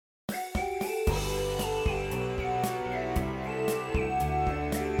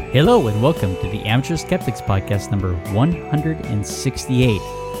Hello and welcome to the Amateur Skeptics podcast number 168.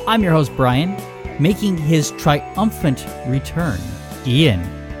 I'm your host Brian, making his triumphant return, Ian.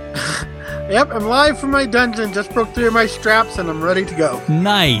 Yep, I'm live from my dungeon, just broke 3 of my straps and I'm ready to go.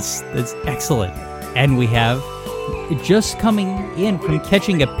 Nice, that's excellent. And we have, just coming in from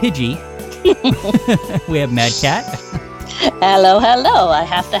catching a Pidgey, we have Mad Cat. Hello, hello. I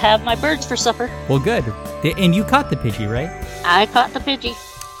have to have my birds for supper. Well, good. And you caught the Pidgey, right? I caught the Pidgey.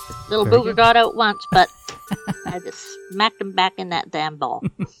 Little Very booger good. got out once, but I just smacked him back in that damn ball.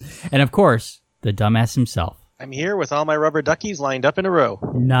 And of course, the dumbass himself. I'm here with all my rubber duckies lined up in a row.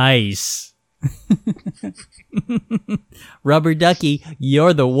 Nice. Rubber Ducky,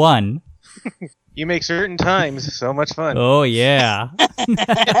 you're the one. You make certain times so much fun. Oh, yeah.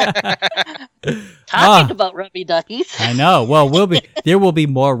 Talking about rubby duckies. I know. Well, there will be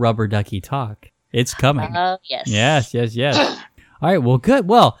more Rubber Ducky talk. It's coming. Yes. Yes. All right, well, good.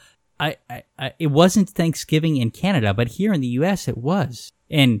 Well, I it wasn't Thanksgiving in Canada, but here in the U.S. it was.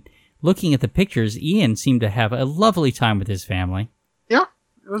 And looking at the pictures, Ian seemed to have a lovely time with his family. Yeah,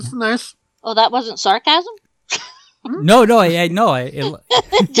 it was nice. Oh, that wasn't sarcasm? No, Sarcasm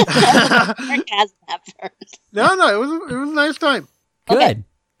at first. No, it was a nice time. good. Okay.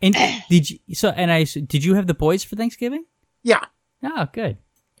 And did you have the boys for Thanksgiving? Yeah. Oh, good.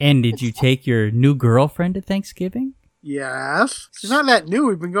 And did you take your new girlfriend to Thanksgiving? Yes. She's not that new.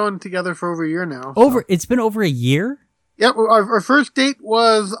 We've been going together for over a year now. So. It's been over a year? Yep, our first date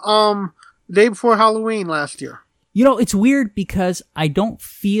was the day before Halloween last year. You know, it's weird because I don't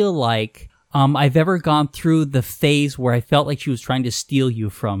feel like I've ever gone through the phase where I felt like she was trying to steal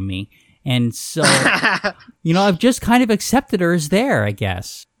you from me. And so, I've just kind of accepted her as there, I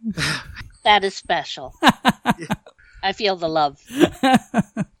guess. That is special. I feel the love.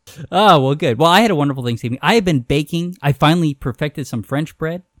 Oh, well, good. Well, I had a wonderful Thanksgiving. I have been baking. I finally perfected some French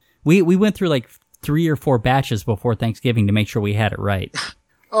bread. We went through like 3 or 4 batches before Thanksgiving to make sure we had it right.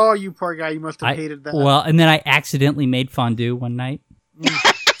 Oh, you poor guy. You must have hated that. Well, and then I accidentally made fondue one night.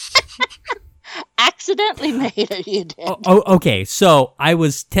 Accidentally made it, you did. Oh, okay. So I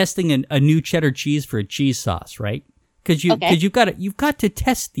was testing a new cheddar cheese for a cheese sauce, right? Because you've got to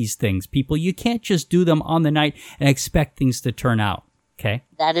test these things, people. You can't just do them on the night and expect things to turn out. Okay.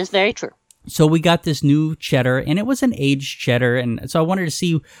 That is very true. So we got this new cheddar, and it was an aged cheddar, and so I wanted to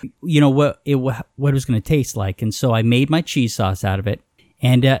see, what it was going to taste like, and so I made my cheese sauce out of it,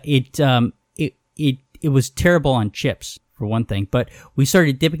 and it was terrible on chips for one thing, but we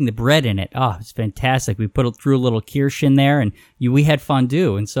started dipping the bread in it. Oh, it's fantastic! We threw a little kirsch in there, and we had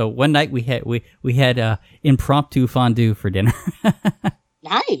fondue, and so one night we had impromptu fondue for dinner.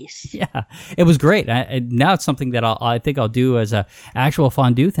 Nice. Yeah, it was great. Now it's something that I think I'll do as a actual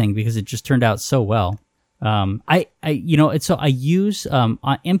fondue thing because it just turned out so well. I use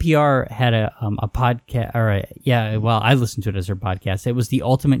NPR had a podcast, I listened to it as their podcast. It was the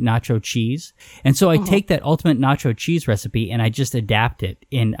Ultimate Nacho Cheese, and so I take that Ultimate Nacho Cheese recipe and I just adapt it,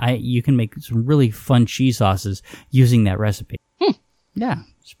 and you can make some really fun cheese sauces using that recipe. Yeah,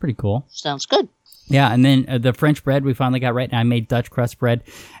 it's pretty cool. Sounds good. Yeah, and then the French bread we finally got right, and I made Dutch crust bread.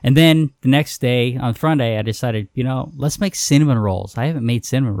 And then the next day, on Friday, I decided, let's make cinnamon rolls. I haven't made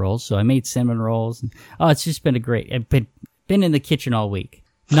cinnamon rolls, so I made cinnamon rolls. And, it's just been I've been in the kitchen all week.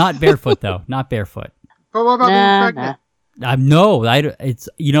 Not barefoot, though. Not barefoot. But what about being pregnant? No, it's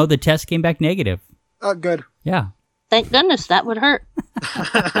the test came back negative. Oh, good. Yeah. Thank goodness, that would hurt.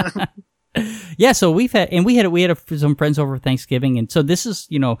 Yeah, so we had some friends over for Thanksgiving, and so this is,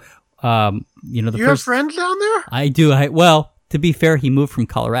 the you have friends down there? I do. Well, to be fair, he moved from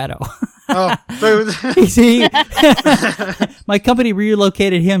Colorado. Oh, so see, my company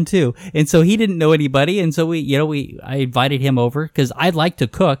relocated him too, and so he didn't know anybody, and so I invited him over because I like to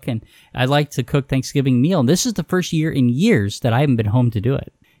cook, and I like to cook Thanksgiving meal. And this is the first year in years that I haven't been home to do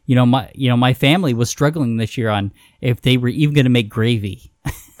it. My family was struggling this year on if they were even going to make gravy.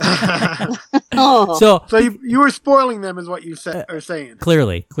 Oh. So you were spoiling them, is what you are saying.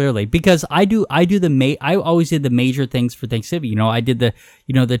 Clearly, because I always did the major things for Thanksgiving. I did the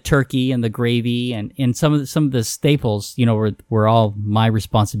turkey and the gravy and some of the staples. Were all my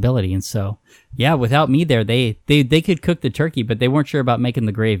responsibility. And so, yeah, without me there, they could cook the turkey, but they weren't sure about making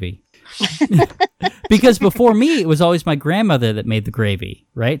the gravy. Because before me, it was always my grandmother that made the gravy,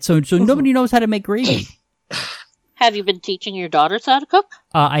 right? So nobody knows how to make gravy. Have you been teaching your daughters how to cook?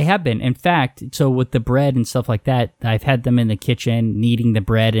 I have been. In fact, so with the bread and stuff like that, I've had them in the kitchen kneading the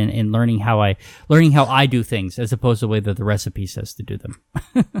bread and learning how I do things as opposed to the way that the recipe says to do them.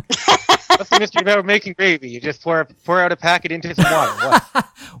 What's the mystery about making gravy? You just pour out a packet into some water. What?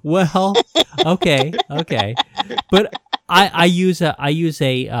 Well, okay. But I use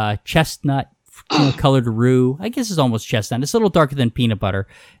a chestnut colored roux. I guess it's almost chestnut. It's a little darker than peanut butter,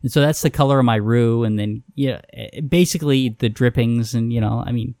 and so that's the color of my roux. And then basically the drippings, and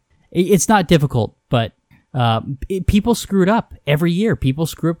I mean, it's not difficult, but people screw it up every year. People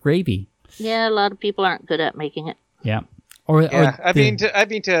screw up gravy. Yeah, a lot of people aren't good at making it. Yeah. I've been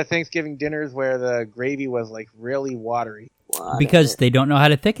to Thanksgiving dinners where the gravy was like really watery. Because they don't know how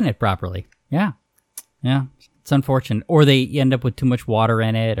to thicken it properly. Yeah. It's unfortunate. Or they end up with too much water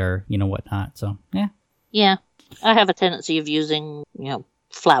in it, or whatnot. So yeah. Yeah, I have a tendency of using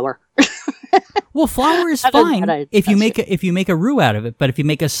flour. Well, flour is fine if you make a roux out of it, but if you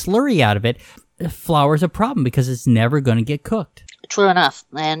make a slurry out of it, flour is a problem because it's never going to get cooked. True enough,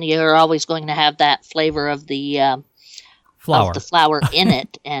 and you're always going to have that flavor of the flour in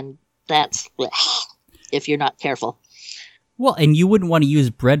it, and that's if you're not careful. Well, and you wouldn't want to use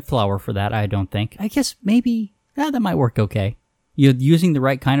bread flour for that, I don't think. I guess maybe that might work okay. You're using the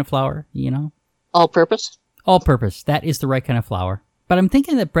right kind of flour, All-purpose? All-purpose. That is the right kind of flour. But I'm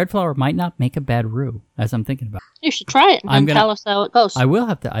thinking that bread flour might not make a bad roux, as I'm thinking about. You should try it and tell us how it goes. I will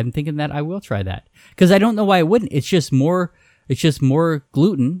have to. I'm thinking that I will try that. Because I don't know why I wouldn't. It's just more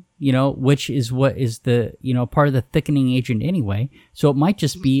gluten, which is what is the, part of the thickening agent anyway. So it might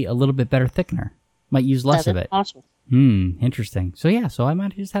just be a little bit better thickener. Might use less of it. Possible. Interesting. So I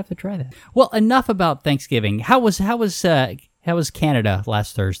might just have to try that. Well, enough about Thanksgiving. How was Canada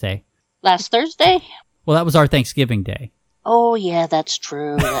last Thursday? Last Thursday? Well, that was our Thanksgiving Day. Oh yeah, that's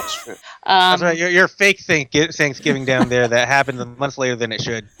true. That's true. That's right. Your fake Thanksgiving down there that happens a month later than it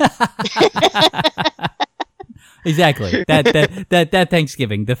should. Exactly. That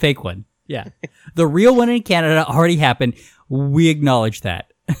Thanksgiving, the fake one. Yeah. The real one in Canada already happened. We acknowledge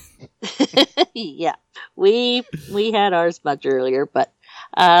that. Yeah. We had ours much earlier, but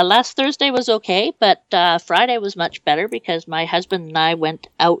last Thursday was okay, but Friday was much better because my husband and I went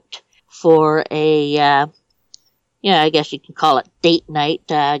out for a I guess you can call it date night,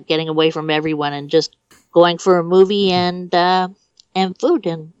 getting away from everyone and just going for a movie and food,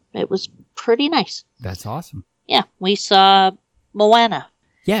 and it was pretty nice. That's awesome. Yeah, we saw Moana.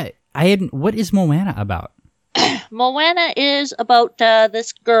 Yeah, what is Moana about? Moana is about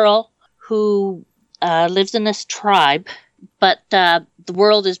this girl who lives in this tribe, but the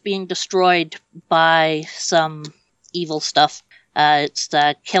world is being destroyed by some evil stuff. It's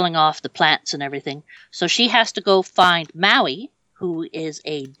killing off the plants and everything. So she has to go find Maui, who is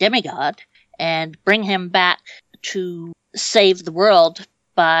a demigod, and bring him back to save the world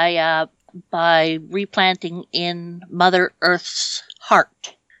by replanting in Mother Earth's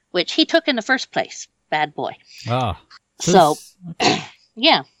heart, which he took in the first place. Bad boy. Oh. So,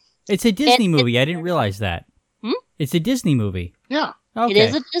 yeah. It's a Disney movie. I didn't realize that. It's a Disney movie. Yeah. Okay. It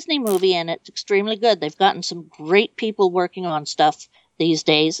is a Disney movie, and it's extremely good. They've gotten some great people working on stuff these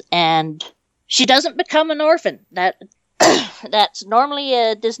days, and she doesn't become an orphan. That's normally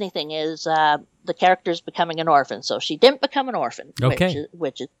a Disney thing, is the character's becoming an orphan. So she didn't become an orphan. Okay.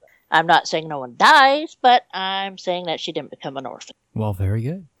 Which is, I'm not saying no one dies, but I'm saying that she didn't become an orphan. Well, very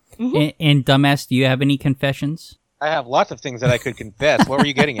good. Mm-hmm. And Dumbass, do you have any confessions? I have lots of things that I could confess. What were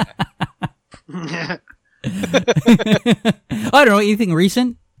you getting at? I don't know. Anything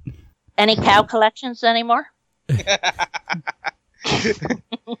recent? Any cow collections anymore?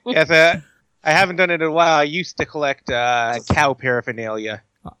 Yes, I haven't done it in a while. I used to collect cow paraphernalia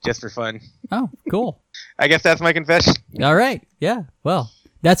just for fun. Oh, cool. I guess that's my confession. All right. Yeah. Well,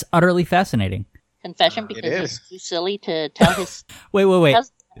 that's utterly fascinating. Confession, because he's too silly to tell his... Wait.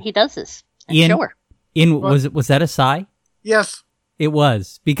 He does this. Sure. Was that a sigh? Yes. It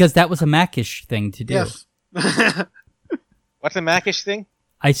was, because that was a Mac-ish thing to do. Yes. What's a Mac-ish thing?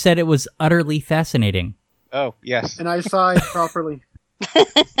 I said it was utterly fascinating. Oh, yes. And I sighed properly.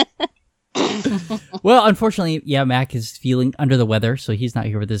 Well, unfortunately, Mac is feeling under the weather, so he's not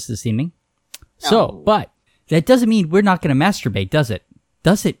here with us this evening. No. So, but that doesn't mean we're not going to masturbate, does it?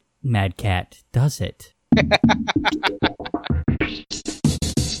 Does it, Mad Cat? Does it?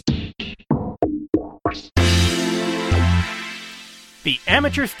 The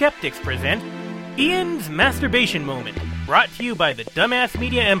Amateur Skeptics present Ian's Masturbation Moment, brought to you by the Dumbass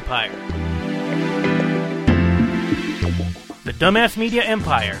Media Empire. The Dumbass Media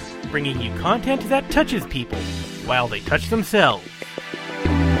Empire, bringing you content that touches people while they touch themselves.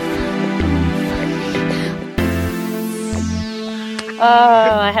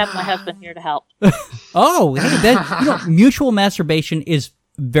 Oh, I have my husband here to help. Oh, hey, mutual masturbation is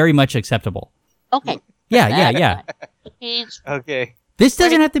very much acceptable. Okay. Yeah. He's okay. This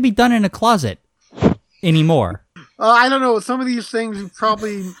doesn't have to be done in a closet anymore. I don't know. Some of these things you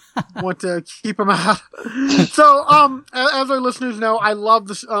probably want to keep them out. So, as our listeners know, I love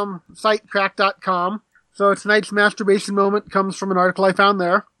the site crack.com. So tonight's masturbation moment comes from an article I found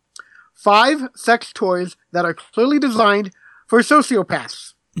there. 5 sex toys that are clearly designed for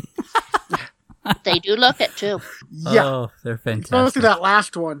sociopaths. They do look it, too. Yeah. Oh, they're fantastic. Go through that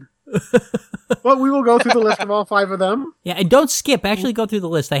last one. Well, we will go through the list of all 5 of them. Yeah, and don't skip. Actually, go through the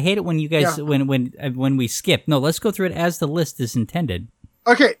list. I hate it when you guys when we skip. No, let's go through it as the list is intended.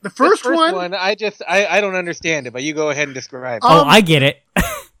 Okay, the first one. I don't understand it, but you go ahead and describe it. Oh, I get it.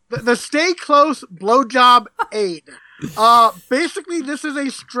 The Stay Close Blowjob Aid. Basically, this is a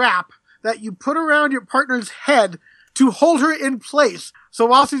strap that you put around your partner's head to hold her in place. So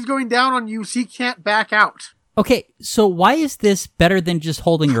while she's going down on you, she can't back out. Okay, so why is this better than just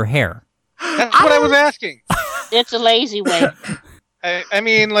holding your hair? That's what I was asking. It's a lazy way. I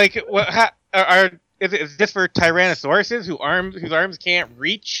mean, like, is this for Tyrannosauruses whose arms can't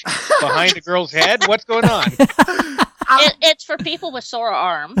reach behind a girl's head? What's going on? It's for people with sore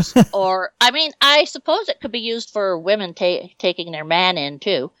arms, or I suppose it could be used for women taking their man in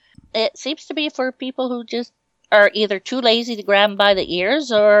too. It seems to be for people who just are either too lazy to grab him by the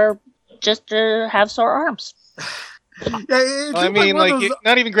ears or just to have sore arms.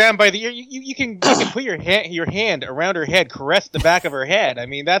 Not even grab him by the ear. You can put your hand around her head, caress the back of her head. I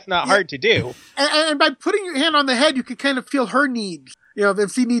mean, that's not hard to do. And by putting your hand on the head, you can kind of feel her needs. You know,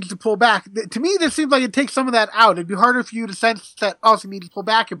 if she needs to pull back. To me, this seems like it takes some of that out. It'd be harder for you to sense that, she needs to pull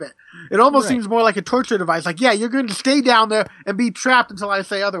back a bit. It almost seems more like a torture device. Like, yeah, you're going to stay down there and be trapped until I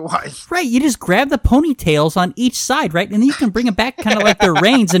say otherwise. Right, you just grab the ponytails on each side, right? And then you can bring them back kind of like their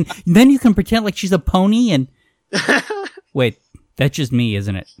reins, and then you can pretend like she's a pony and... Wait, that's just me,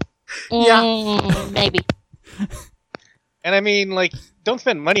 isn't it? Yeah. Maybe. And I mean, like, don't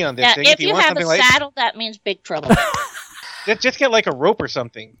spend money on this thing. If you want have a something saddle, that means big trouble. Just get like a rope or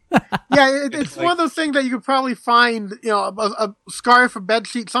something. Yeah, it's one of those things that you could probably find, a scarf, a bed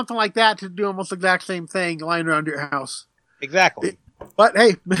sheet, something like that to do almost the exact same thing lying around your house. Exactly. But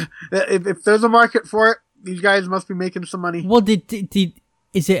hey, if there's a market for it, these guys must be making some money. Well,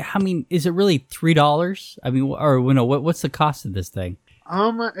 is it really $3? I mean, or what's the cost of this thing? I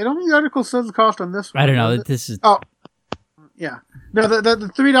don't think the article says the cost on this one. I don't know. This is. Oh, yeah. No, the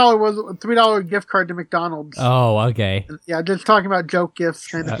 $3 was a $3 gift card to McDonald's. Oh, okay. Yeah, just talking about joke gifts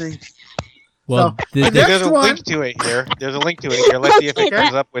kind of thing. Well, there's a link to it here. There's a link to it here. Let's see if it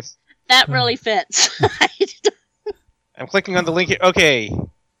comes up with. That really fits. I'm clicking on the link here. Okay.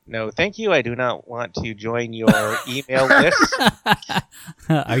 No, thank you. I do not want to join your email list.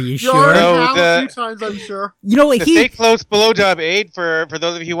 Are you You sure? already No, have a few times, I'm sure. You know what? The Stay Close Blowjob Aid, for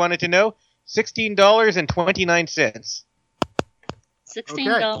those of you who wanted to know, $16.29.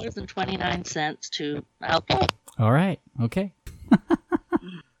 $16.29 to okay. All right. Okay.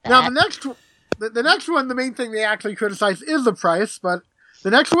 Now the next one, the main thing they actually criticize is the price, but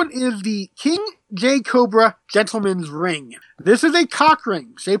the next one is the King J Cobra Gentleman's Ring. This is a cock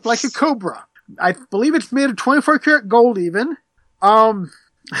ring shaped like a cobra. I believe it's made of 24 karat gold even. And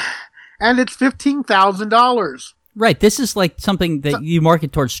it's $15,000. Right. This is like something that you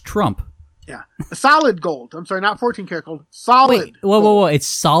market towards Trump. Yeah. Solid gold. I'm sorry, not 14 karat gold. Solid. Wait, whoa. It's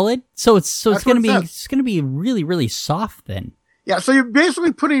solid? So it's going to be really, really soft then. Yeah, so you're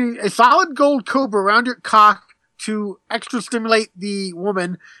basically putting a solid gold cobra around your cock to extra stimulate the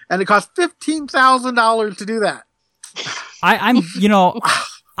woman, and it costs $15,000 to do that. I'm a huge...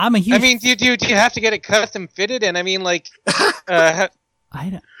 I mean, do you have to get it custom fitted? And I mean, like, I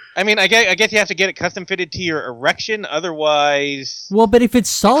guess you have to get it custom fitted to your erection, otherwise... Well, but if it's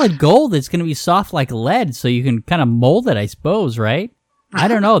solid gold, it's going to be soft like lead, so you can kind of mold it, I suppose, right? I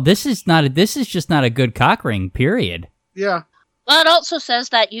don't know. This is just not a good cock ring, period. Yeah. Well, it also says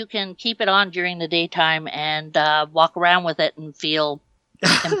that you can keep it on during the daytime and walk around with it and feel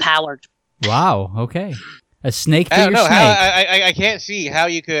empowered. Wow. Okay. A snake for I don't your know. snake. I can't see how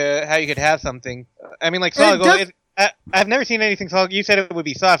you could have something. I mean, like solid gold. I've never seen anything solid. You said it would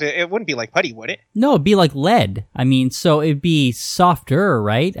be soft. It wouldn't be like putty, would it? No, it'd be like lead. I mean, so it'd be softer,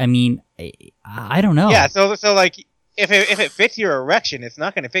 right? I mean, I don't know. Yeah. So like, if it fits your erection, it's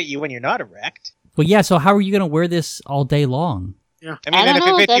not going to fit you when you're not erect. Well, yeah. So how are you going to wear this all day long? Yeah. I mean, I then don't if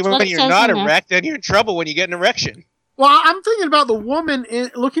know, it fits you that's what when it you're says not in there. erect, then you're in trouble when you get an erection. Well, I'm thinking about the woman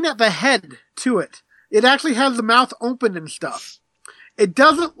looking at the head to it. It actually has the mouth open and stuff. It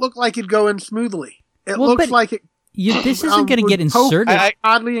doesn't look like it'd go in smoothly. It looks like it. This isn't going to get inserted.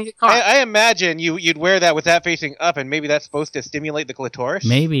 Oddly and get caught. I imagine you'd wear that with that facing up, and maybe that's supposed to stimulate the clitoris.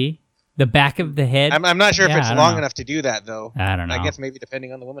 Maybe the back of the head. I'm not sure if it's I don't long know. enough to do that, though. I don't know. I guess maybe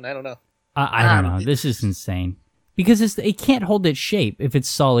depending on the woman. I don't know. I don't know. This is insane. because it can't hold its shape if it's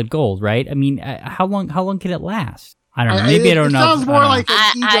solid gold, right? I mean, how long can it last? I don't know. Maybe I don't know. It sounds more like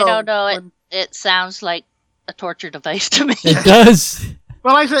an ego. I don't know. It sounds like a torture device to me. It does.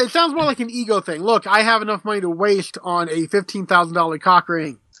 Well, I said it sounds more like an ego thing. Look, I have enough money to waste on a $15,000 cock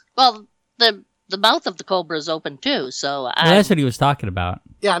ring. Well, the mouth of the cobra is open too, so that's what he was talking about.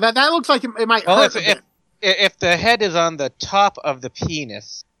 Yeah, that looks like it might hurt. If the head is on the top of the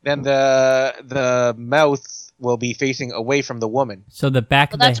penis, then the mouth will be facing away from the woman. So the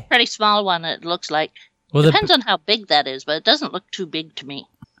back. That's a pretty small one. It looks like. Well, depends on how big that is, but it doesn't look too big to me.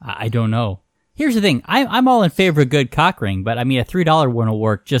 I don't know. Here's the thing. I'm all in favor of a good cock ring, but I mean, a $3 one will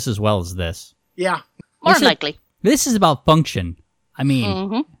work just as well as this. Yeah. More likely. This is about function. I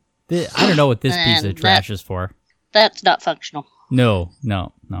mean, I don't know what this piece of trash is for. That's not functional. No.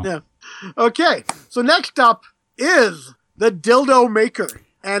 Yeah. Okay, so next up is the dildo maker.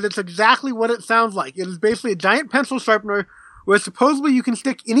 And it's exactly what it sounds like. It is basically a giant pencil sharpener where supposedly you can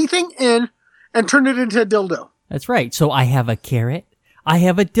stick anything in and turn it into a dildo. That's right. So I have a carrot. I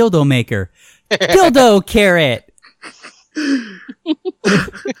have a dildo maker. Dildo carrot.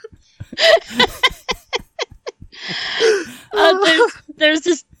 There's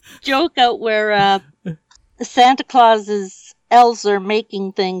this joke out where Santa Claus's elves are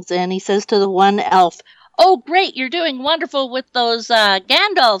making things, and he says to the one elf, "Oh, great, you're doing wonderful with those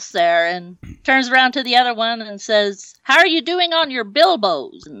Gandalfs there," and turns around to the other one and says, "How are you doing on your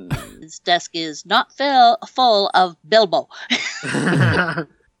Bilbos?" And his desk is not full of Bilbo.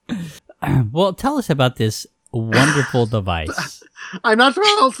 Well, tell us about this wonderful device. I'm not sure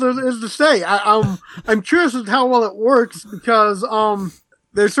what else there is to say. I'm curious as to how well it works because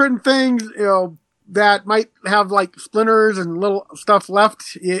there's certain things that might have like splinters and little stuff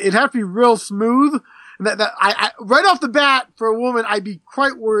left. It'd have to be real smooth. And I right off the bat for a woman, I'd be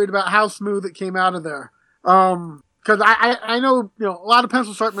quite worried about how smooth it came out of there. Because I know a lot of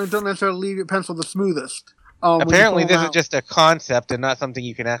pencil sharpeners don't necessarily leave your pencil the smoothest. Apparently, this is just a concept and not something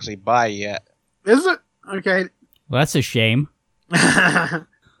you can actually buy yet. Is it? Okay. Well, that's a shame. We're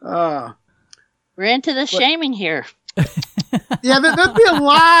into the shaming here. Yeah, there'd be a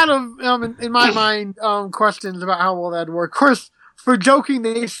lot of, in my mind, questions about how well that'd work. Of course, for joking,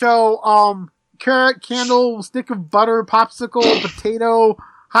 they show carrot, candle, stick of butter, popsicle, potato,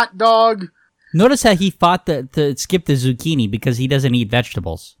 hot dog. Notice how he fought to skip the zucchini because he doesn't eat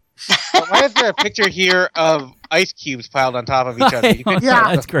vegetables. Well, why is there a picture here of ice cubes piled on top of each other?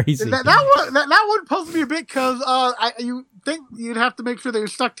 Yeah, that's crazy. That one puzzled me a bit because you think you'd have to make sure they're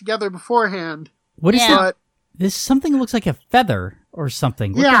stuck together beforehand. What is that? This something looks like a feather or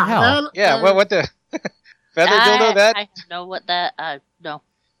something. What the hell? What the feather dildo? That I know what that. No.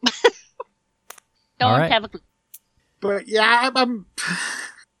 Don't have a clue. But yeah,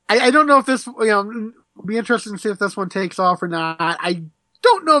 I don't know if this. Be interested to see if this one takes off or not. I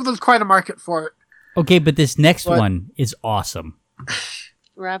don't know if there's quite a market for it. Okay, but this next one is awesome.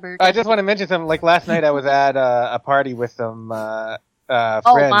 Robert, I just want to mention something. Like last night, I was at a party with some friends.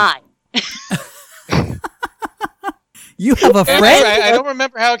 Oh my! You have a friend? I don't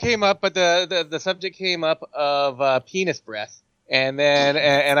remember how it came up, but the subject came up of penis breath, and then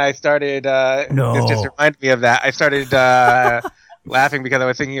and I started. No. It just reminded me of that. I started laughing because I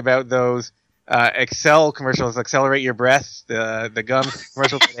was thinking about those Excel commercials, Accelerate Your Breath, the gum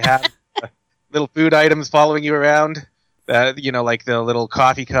commercials that they have, little food items following you around. Like the little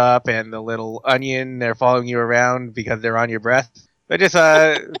coffee cup and the little onion, they're following you around because they're on your breath. I just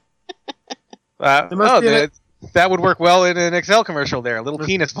that would work well in an Excel commercial there. A little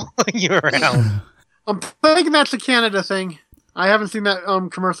penis following you around. I'm thinking that's a Canada thing. I haven't seen that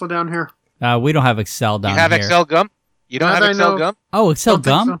commercial down here. We don't have Excel down here. You have Excel gum? You don't have Excel gum? Oh, Excel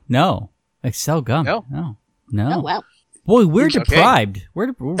gum? So. No. Excel gum? No. No. Oh, wow. Boy, we're deprived.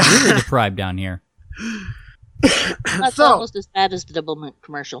 We're really deprived down here. That's almost as bad as the Doublemint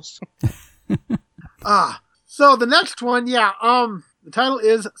commercials. So the next one, the title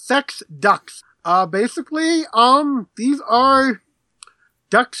is Sex Ducks. Basically, these are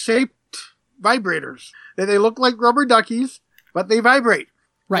duck-shaped vibrators. They look like rubber duckies, but they vibrate.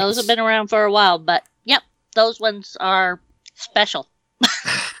 Right. Those have been around for a while, but yep, those ones are special.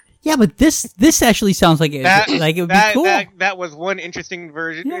 Yeah, but this actually sounds like it would be cool. That was one interesting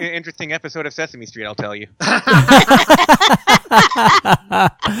interesting episode of Sesame Street, I'll tell you.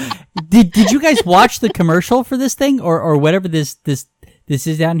 Did you guys watch the commercial for this thing or whatever this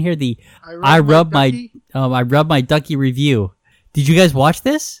is down here? I rub my ducky review. Did you guys watch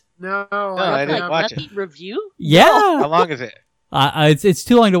this? No, I didn't watch it. Review? Yeah. How long is it? It's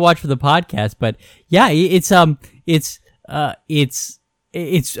too long to watch for the podcast, but yeah, it's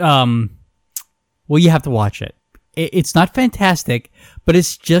well, you have to watch it. It's not fantastic, but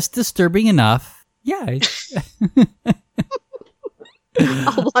it's just disturbing enough. Yeah.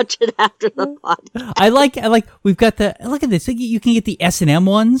 I'll watch it after the pod. I like, we've got look at this. You can get the S&M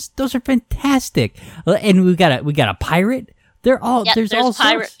ones. Those are fantastic. And we got a pirate. They're all, there's all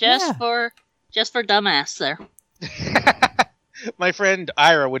pirate sorts. just for dumbass there. My friend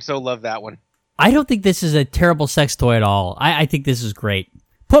Ira would so love that one. I don't think this is a terrible sex toy at all. I think this is great.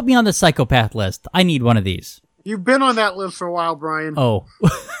 Put me on the psychopath list. I need one of these. You've been on that list for a while, Brian. Oh.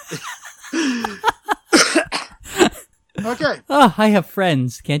 Okay. Oh, I have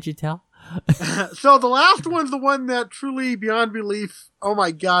friends. Can't you tell? So the last one's the one that truly, beyond belief, oh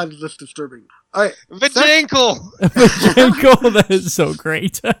my God, is this disturbing. All right. Vajankle! That is so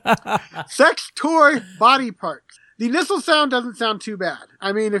great. Sex toy body parts. The initial sound doesn't sound too bad.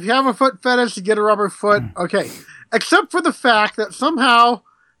 I mean, if you have a foot fetish, you get a rubber foot, okay. Except for the fact that somehow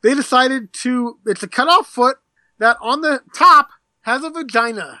they decided it's a cut-off foot that on the top has a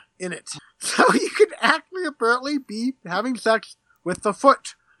vagina in it. So you could actually apparently be having sex with the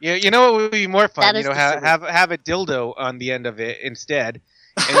foot. Yeah, you know what would be more fun? That is Have a dildo on the end of it instead.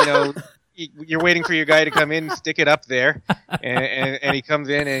 And, you're waiting for your guy to come in, stick it up there, and he comes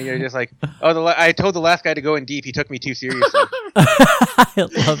in, and you're just like, oh, I told the last guy to go in deep. He took me too seriously. I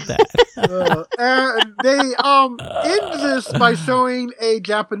love that. And they end this by showing a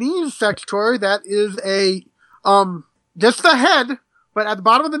Japanese sex toy that is just the head, but at the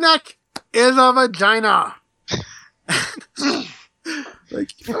bottom of the neck is a vagina.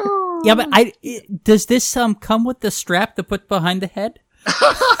 Yeah, but does this come with the strap to put behind the head?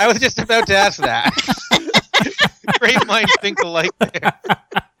 I was just about to ask that. Great minds think alike there.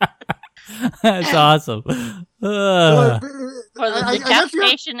 That's awesome. For the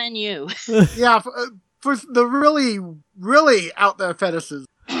decapitation in you. Yeah, for the really, really out there fetishes.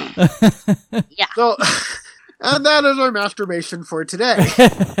 Yeah. So, and that is our masturbation for today.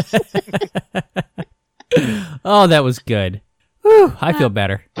 Oh, that was good. Whew, I feel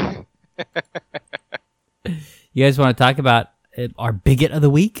better. You guys want to talk about our bigot of the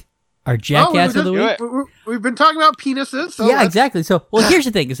week? Our jackass of the week? We've been talking about penises. So yeah, exactly. So, well, here's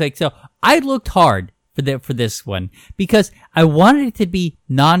the thing. It's like, so I looked hard for this one because I wanted it to be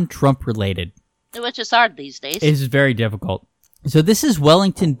non-Trump related. Which is hard these days. It's very difficult. So this is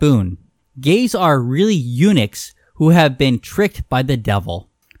Wellington Boone. Gays are really eunuchs who have been tricked by the devil.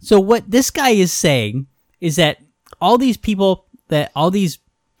 So what this guy is saying is that all these people, all these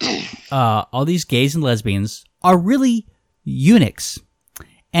gays and lesbians are really eunuchs.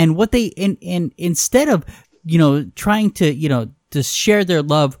 And what they, instead of, trying to, to share their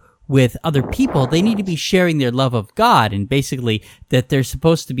love with other people, they need to be sharing their love of God, and basically that they're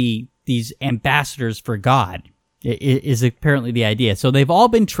supposed to be these ambassadors for God is apparently the idea. So they've all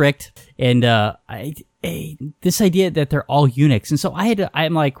been tricked, and this idea that they're all eunuchs. And so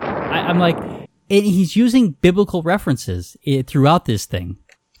I'm like, and he's using biblical references throughout this thing.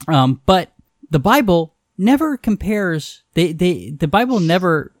 But the Bible never compares, the Bible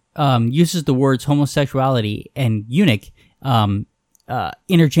never uses the words homosexuality and eunuch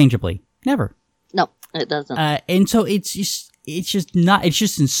interchangeably. Never. No, it doesn't. And so it's just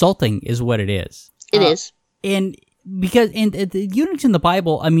insulting is what it is. It is. And because the eunuchs in the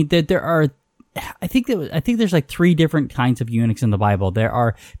Bible, I mean, there are, I think there's like 3 different kinds of eunuchs in the Bible. There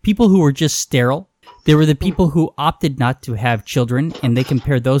are people who were just sterile. There were the people who opted not to have children, and they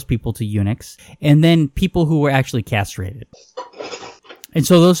compared those people to eunuchs. And then people who were actually castrated. And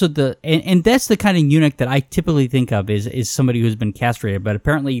so those are and that's the kind of eunuch that I typically think of is somebody who's been castrated. But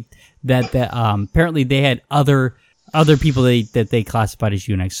apparently apparently they had other people that they classified as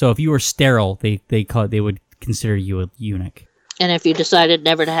eunuchs. So if you were sterile, they would consider you a eunuch. And if you decided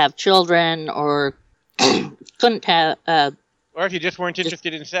never to have children or couldn't have, or if you just weren't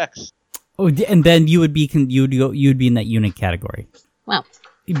interested in sex. Oh, and then you would be in that eunuch category. Wow.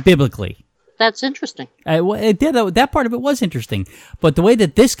 Biblically. That's interesting. That part of it was interesting. But the way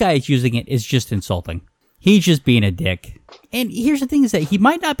that this guy is using it is just insulting. He's just being a dick. And here's the thing is that he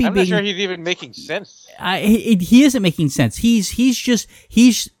might not be I'm not sure he's even making sense. He isn't making sense. He's just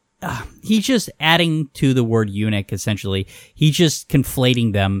adding to the word eunuch, essentially. He's just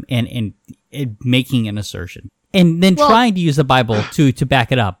conflating them and making an assertion. And then trying to use the Bible to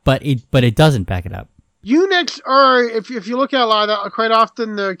back it up, but it doesn't back it up. Eunuchs are, if you look at a lot of that, quite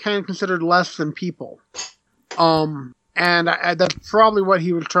often they're kind of considered less than people. And that's probably what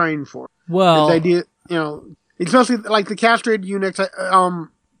he was trying for. Well, the idea, especially like the castrated eunuchs.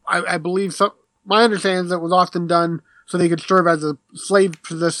 I believe my understanding is that it was often done so they could serve as a slave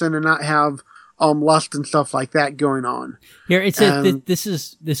position and not have lust and stuff like that going on. Here it says this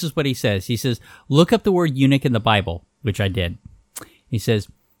is what he says. He says, look up the word eunuch in the Bible, which I did. He says,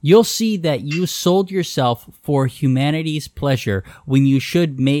 you'll see that you sold yourself for humanity's pleasure when you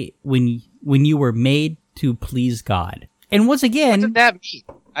when you were made to please God. And once again, what does that mean?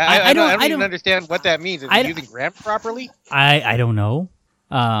 I don't even understand what that means. Is he using grammar properly? I don't know.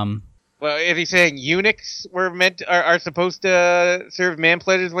 Well, is he saying eunuchs are supposed to serve man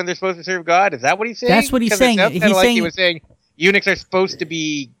pleasures when they're supposed to serve God? Is that what he's saying? That's what he's saying. He was saying eunuchs are supposed to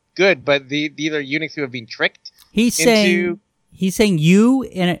be good, but these are eunuchs who have been tricked. He's saying you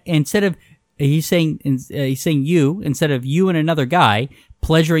instead of you and another guy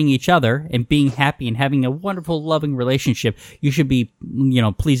pleasuring each other and being happy and having a wonderful, loving relationship. You should be,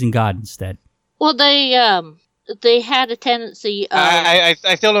 pleasing God instead. Well, they had a tendency. I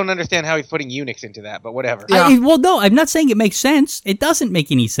still don't understand how he's putting eunuchs into that, but whatever. Yeah. No, I'm not saying it makes sense. It doesn't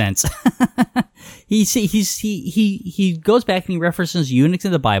make any sense. He goes back and he references eunuchs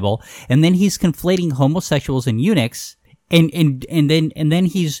in the Bible, and then he's conflating homosexuals and eunuchs, and then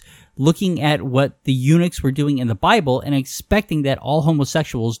he's looking at what the eunuchs were doing in the Bible and expecting that all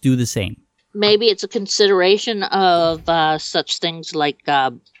homosexuals do the same. Maybe it's a consideration of such things like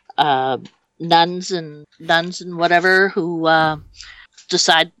nuns and whatever who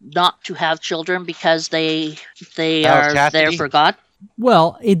decide not to have children because they are there for God.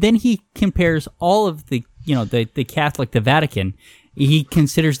 Well, then he compares all of the Catholic, the Vatican. He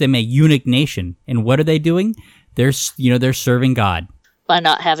considers them a eunuch nation, and what are they doing? They're serving God by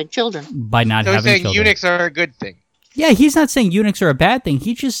not having children. So he's saying eunuchs are a good thing. Yeah, he's not saying eunuchs are a bad thing.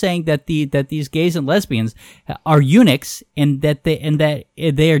 He's just saying that these gays and lesbians are eunuchs, and that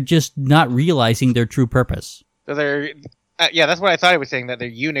they are just not realizing their true purpose. So they're that's what I thought he was saying, that they're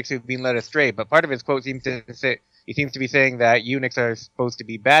eunuchs who've been led astray. But part of his quote seems to be saying that eunuchs are supposed to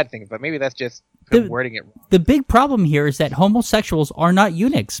be bad things. But maybe that's just wording it wrong. The big problem here is that homosexuals are not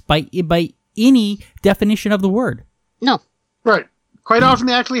eunuchs by any definition of the word. No, right. Quite often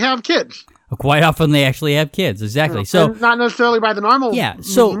they actually have kids. Quite often they actually have kids, exactly. So not necessarily by the normal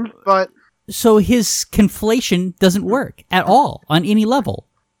means, but so his conflation doesn't work at all on any level.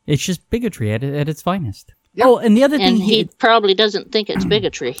 It's just bigotry at its finest. Yep. Oh, and the other thing, he probably doesn't think it's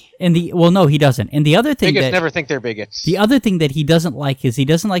bigotry. No, he doesn't. And the other thing bigots never think they're bigots. The other thing that he doesn't like is he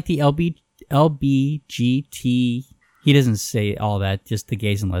doesn't like the LBGT. He doesn't say all that, just the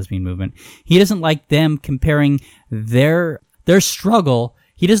gays and lesbian movement. He doesn't like them comparing their struggle.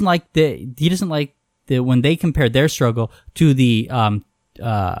 He doesn't like when they compare their struggle to the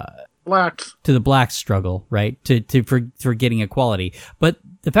blacks, to the black struggle, right? For getting equality. But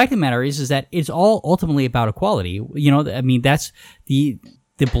the fact of the matter is that it's all ultimately about equality. That's the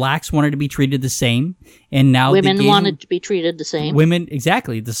blacks wanted to be treated the same, and now women wanted to be treated the same. Women,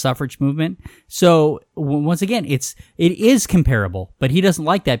 exactly, the suffrage movement. So once again, it is comparable, but he doesn't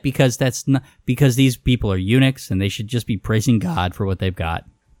like that because these people are eunuchs and they should just be praising God for what they've got.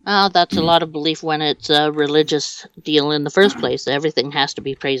 Oh, that's a lot of belief when it's a religious deal in the first place. Everything has to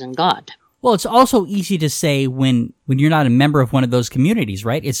be praising God. Well, it's also easy to say when you're not a member of one of those communities,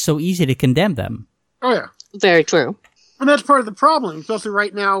 right? It's so easy to condemn them. Oh, yeah. Very true. And that's part of the problem, especially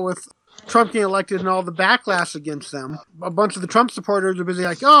right now with Trump getting elected and all the backlash against them. A bunch of the Trump supporters are busy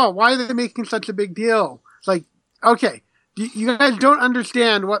like, oh, why are they making such a big deal? It's like, okay, you guys don't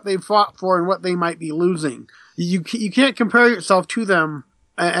understand what they fought for and what they might be losing. You can't compare yourself to them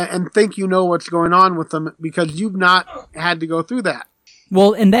and think you know what's going on with them because you've not had to go through that.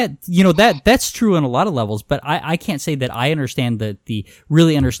 Well, and that's true on a lot of levels, but I can't say that I understand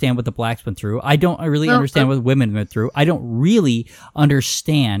really understand what the blacks went through. I really understand what women went through. I don't really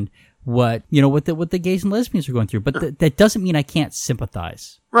understand what the gays and lesbians are going through, but that doesn't mean I can't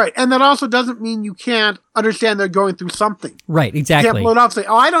sympathize. Right, and that also doesn't mean you can't understand they're going through something. Right, exactly. You can't blow it off and say,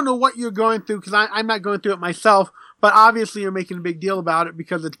 oh, I don't know what you're going through because I'm not going through it myself, but obviously you're making a big deal about it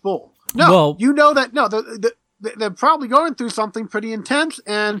because it's bull. No, you know that, they're probably going through something pretty intense,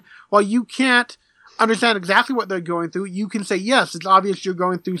 and while you can't understand exactly what they're going through, you can say, yes, it's obvious you're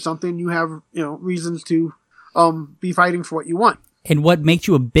going through something, you have, reasons to be fighting for what you want. And what makes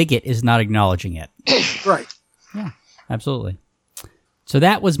you a bigot is not acknowledging it. Right. Yeah, absolutely. So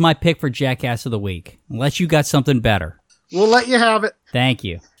that was my pick for Jackass of the Week, unless you got something better. We'll let you have it. Thank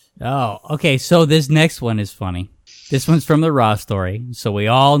you. Oh, okay, so this next one is funny. This one's from the Raw story, so we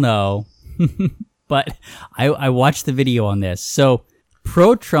all know. But I watched the video on this. So,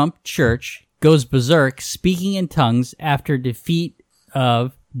 pro-Trump church goes berserk speaking in tongues after defeat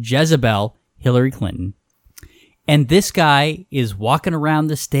of Jezebel Hillary Clinton. And this guy is walking around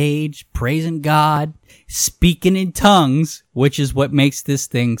the stage, praising God, speaking in tongues, which is what makes this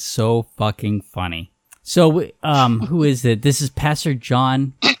thing so fucking funny. So, who is it? This is Pastor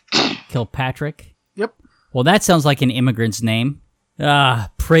John Kilpatrick. Yep. Well, that sounds like an immigrant's name.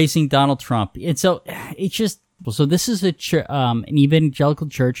 Praising Donald Trump. And so it's just, so this is an evangelical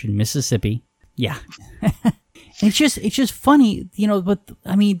church in Mississippi. Yeah. It's just funny, but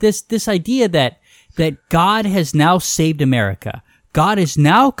I mean, this idea that God has now saved America. God is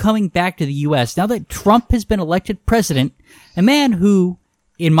now coming back to the U.S. now that Trump has been elected president, a man who,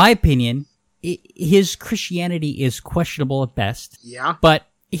 in my opinion, his Christianity is questionable at best. Yeah. But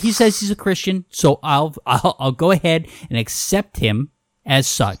he says he's a Christian, so I'll go ahead and accept him as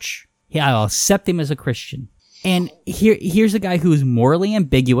such. Yeah, I'll accept him as a Christian. And here's a guy who is morally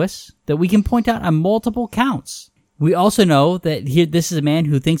ambiguous that we can point out on multiple counts. We also know that this is a man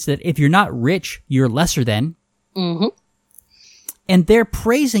who thinks that if you're not rich, you're lesser than. Mm-hmm. And they're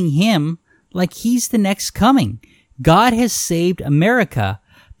praising him like he's the next coming. God has saved America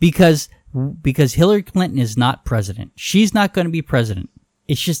because Hillary Clinton is not president. She's not going to be president.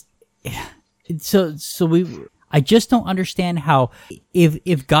 It's just I just don't understand how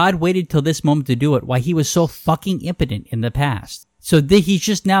if God waited till this moment to do it, why he was so fucking impotent in the past. So he's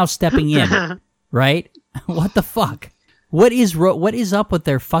just now stepping in, right? What the fuck? What is up with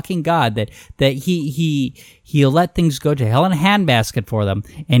their fucking God that he'll let things go to hell in a handbasket for them,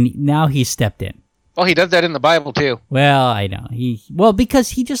 and now he's stepped in. Well, he does that in the Bible too. Well, I know because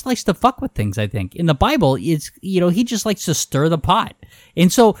he just likes to fuck with things. I think in the Bible, he just likes to stir the pot,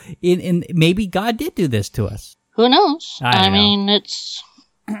 and so maybe God did do this to us. Who knows? I mean, it's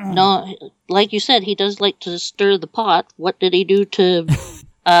no, like you said, he does like to stir the pot. What did he do to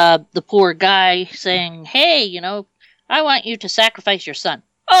the poor guy saying, "Hey, I want you to sacrifice your son"?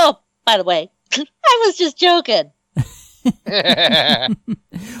 Oh, by the way, I was just joking.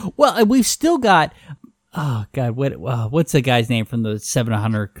 Well, we've still got. Oh God, what's the guy's name from the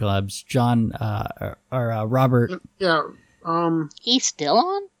 700 Clubs? John or Robert? Yeah. He's still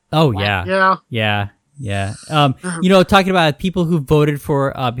on? Oh yeah. Yeah. Talking about people who voted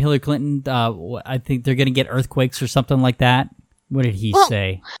for Hillary Clinton. I think they're going to get earthquakes or something like that. What did he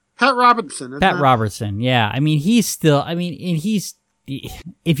say? Pat Robertson. Robertson. Yeah. I mean, he's still. I mean, and he's.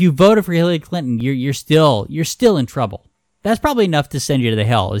 If you voted for Hillary Clinton, you're still in trouble. That's probably enough to send you to the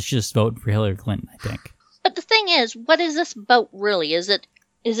hell. It's just voting for Hillary Clinton, I think. But the thing is, what is this about really? Is it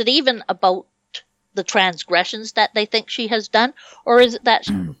even about the transgressions that they think she has done? Or is it that,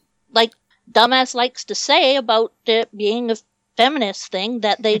 like Dumbass likes to say about it being a feminist thing,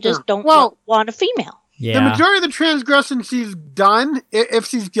 that they just don't want a female? Yeah. The majority of the transgressions she's done, if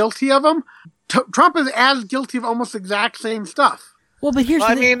she's guilty of them, Trump is as guilty of almost the exact same stuff. Well, but here's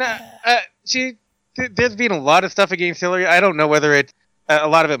the thing. There's been a lot of stuff against Hillary. I don't know whether a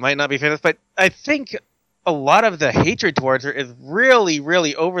lot of it might not be finished, but I think a lot of the hatred towards her is really,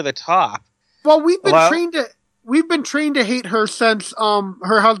 really over the top. Well, we've been trained to hate her since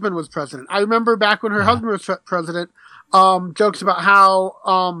her husband was president. I remember back when her husband was president, jokes about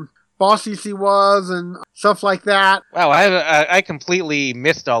how bossy she was and stuff like that. Wow, I completely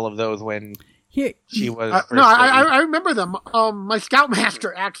missed all of those when she was. I remember them. My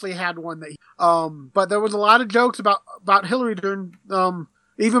Scoutmaster actually had one but there was a lot of jokes about Hillary during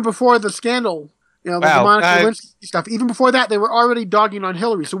even before the scandal. The Monica Lewinsky stuff. Even before that, they were already dogging on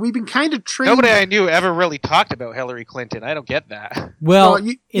Hillary. So we've been kind of trained. Nobody I knew ever really talked about Hillary Clinton. I don't get that. Well,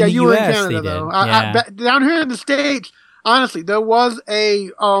 you were in Canada, though. Down here in the States, honestly, there was a.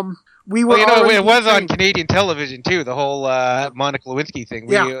 It was on Canadian television too. The whole Monica Lewinsky thing.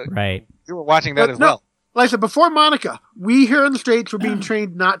 Right. We were watching that as well. Like I said, before Monica, we here in the States were being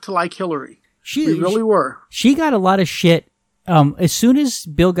trained not to like Hillary. We really were. She got a lot of shit. As soon as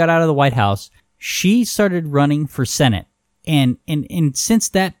Bill got out of the White House, she started running for Senate. And since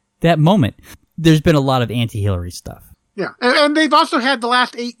that moment, there's been a lot of anti-Hillary stuff. Yeah. And they've also had the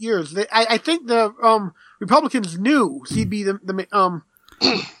last 8 years. I think the Republicans knew she'd be the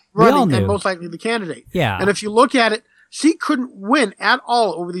running and most likely the candidate. Yeah. And if you look at it, she couldn't win at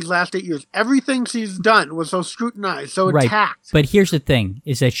all over these last 8 years. Everything she's done was so scrutinized, so attacked. But here's the thing,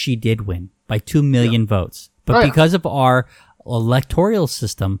 is that she did win by 2 million votes. But because of our electoral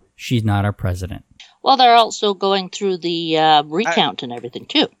system, she's not our president. Well, they're also going through the recount and everything,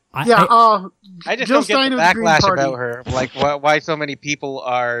 too. I just don't get the backlash about her. Like, why so many people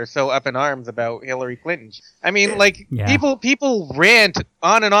are so up in arms about Hillary Clinton. I mean, people rant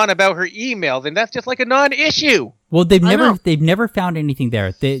on and on about her emails, and that's just like a non-issue. Well, they've never found anything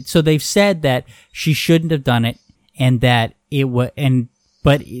there. So they've said that she shouldn't have done it, and that it was, and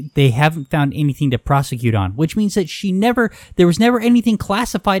but they haven't found anything to prosecute on, which means that there was never anything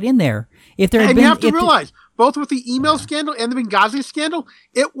classified in there. If there had and been, you have to realize, both with the email scandal and the Benghazi scandal,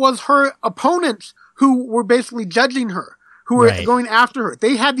 it was her opponents who were basically judging her, who were going after her.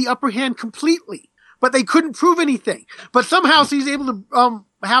 They had the upper hand completely, but they couldn't prove anything. But somehow she's able to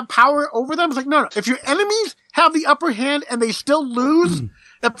have power over them. It's like, no. If your enemies have the upper hand and they still lose,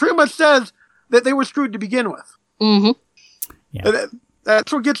 that pretty much says that they were screwed to begin with. Mm-hmm. Yeah.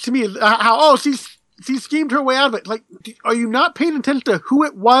 That's what gets to me, is how, she schemed her way out of it. Like, are you not paying attention to who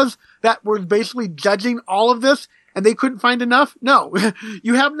it was that was basically judging all of this and they couldn't find enough? No,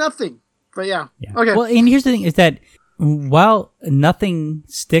 you have nothing. But yeah. Okay. Well, and here's the thing is that while nothing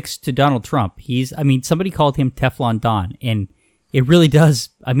sticks to Donald Trump, somebody called him Teflon Don, and it really does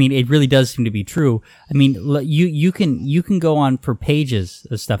seem to be true. I mean, you can go on for pages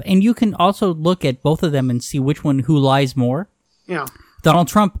of stuff, and you can also look at both of them and see who lies more. Yeah. Donald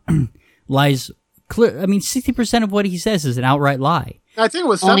Trump lies clear. 60% of what he says is an outright lie. I think it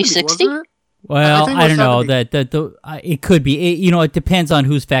was only 70, 60. wasn't it? Well, I don't know 70. It could be. It depends on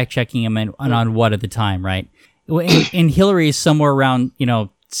who's fact checking him and on what at the time, right? And Hillary is somewhere around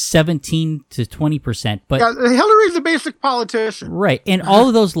 17 to 20%. But Hillary's a basic politician, right? And all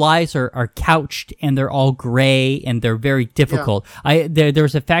of those lies are couched, and they're all gray, and they're very difficult. Yeah. There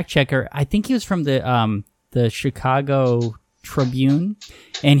was a fact checker. I think he was from the Chicago Tribune,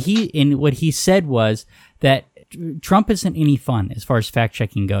 and what he said was that Trump isn't any fun as far as fact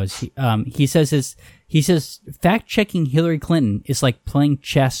checking goes. He says fact checking Hillary Clinton is like playing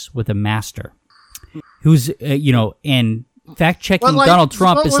chess with a master, who's and fact checking Donald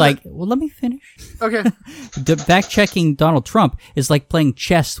Trump is like. Well, let me finish. Okay. Fact checking Donald Trump is like playing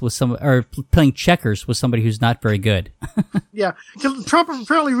chess with playing checkers with somebody who's not very good. Yeah, because Trump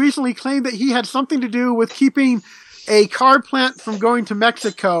apparently recently claimed that he had something to do with keeping a car plant from going to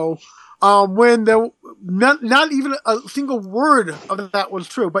Mexico, when there not even a single word of that was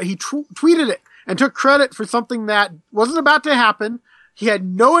true. But he tweeted it and took credit for something that wasn't about to happen. He had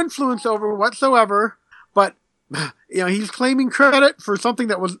no influence over whatsoever. But he's claiming credit for something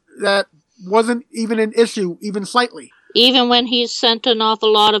that wasn't even an issue, even slightly. Even when he's sent an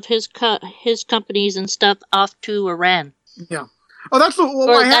awful lot of his companies and stuff off to Iran. Yeah. Oh, that's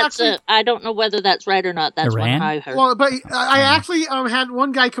I don't know whether that's right or not. That's Iran? what I heard. Well, but I actually had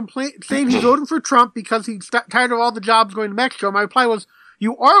one guy saying he's voting for Trump because he's tired of all the jobs going to Mexico. My reply was,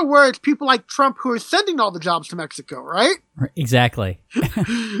 you are aware it's people like Trump who are sending all the jobs to Mexico, right? Exactly.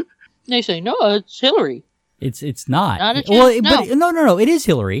 They say, no, it's Hillary. It's not. Not a chance, But no, it is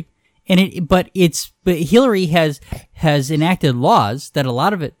Hillary. And but Hillary has enacted laws that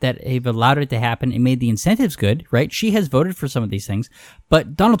have allowed it to happen and made the incentives good, right? She has voted for some of these things,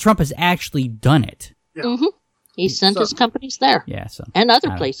 but Donald Trump has actually done it. Yeah. Mm-hmm. He sent his companies there. Yeah, and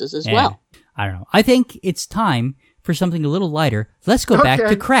other places as well. I don't know. I think it's time for something a little lighter. Let's go back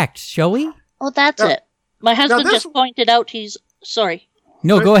to Cracked, shall we? Oh, that's it. My husband just pointed out sorry.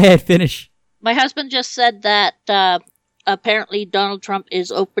 No, go ahead, finish. My husband just said that apparently Donald Trump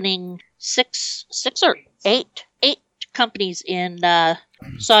is opening six or eight companies in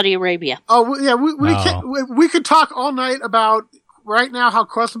Saudi Arabia. Oh yeah, we could talk all night about right now how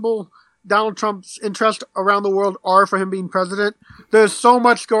questionable Donald Trump's interests around the world are for him being president. There's so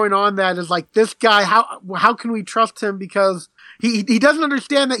much going on that is like, this guy, how can we trust him? Because he doesn't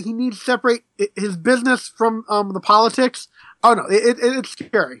understand that he needs to separate his business from the politics. Oh no, it's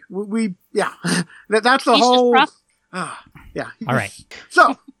scary. That's the whole. Yeah. All right.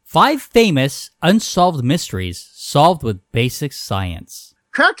 So 5 famous unsolved mysteries solved with basic science.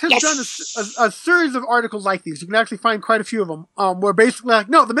 Cracked has done a series of articles like these. You can actually find quite a few of them, where basically like,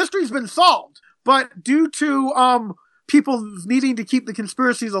 no, the mystery's been solved, but due to people needing to keep the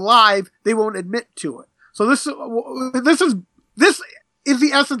conspiracies alive, they won't admit to it. So this is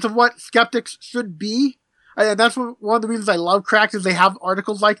the essence of what skeptics should be. And that's one of the reasons I love Cracked, is they have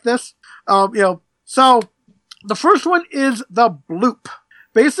articles like this. So the first one is the bloop.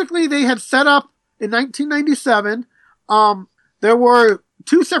 Basically, they had set up in 1997. There were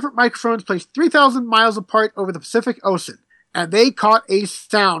 2 separate microphones placed 3,000 miles apart over the Pacific Ocean, and they caught a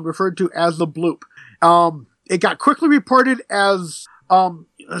sound referred to as the bloop. It got quickly reported as, oh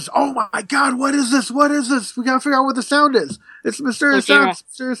my God, what is this? What is this? We gotta figure out what the sound is. It's a mysterious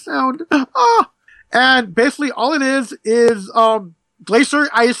sound. And basically all it is glacier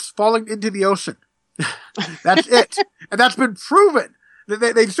ice falling into the ocean. That's it. And that's been proven.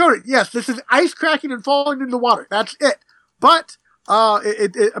 They've showed it. Yes, this is ice cracking and falling into the water. That's it. But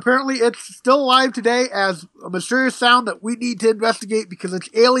apparently it's still alive today as a mysterious sound that we need to investigate because it's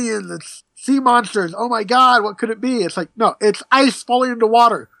alien. It's sea monsters. Oh my God, what could it be? It's like, no, it's ice falling into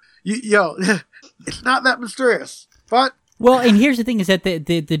water. It's not that mysterious. But well, and here's the thing: is that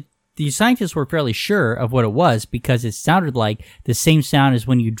the scientists were fairly sure of what it was because it sounded like the same sound as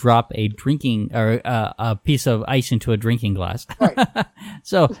when you drop a drinking or a piece of ice into a drinking glass. Right.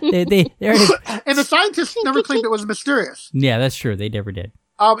 So they already. And the scientists never claimed it was mysterious. Yeah, that's true. They never did.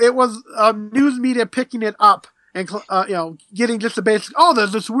 It was news media picking it up and getting just the basic. Oh,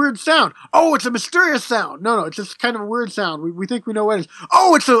 there's this weird sound. Oh, it's a mysterious sound. No, it's just kind of a weird sound. We think we know what it is.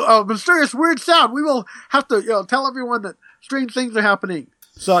 Oh, it's a mysterious weird sound. We will have to tell everyone that strange things are happening.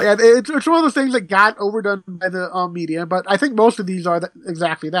 So yeah, it's one of those things that got overdone by the media, but I think most of these are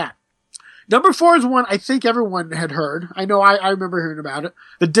exactly that. Number 4 is one I think everyone had heard. I know I remember hearing about it.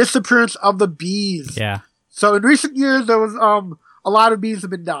 The disappearance of the bees. Yeah. So in recent years, there was a lot of bees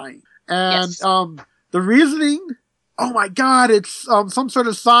have been dying, and Yes. The reasoning, oh my God, it's some sort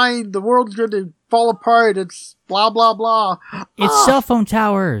of sign the world's going to fall apart. It's blah blah blah. It's cell phone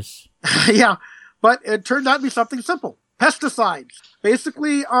towers. Yeah, but it turned out to be something simple. Pesticides.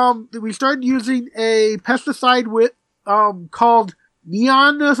 Basically, we started using a pesticide called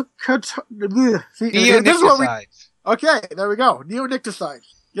Neonicotinoids. Okay, there we go. Neonicotinoids.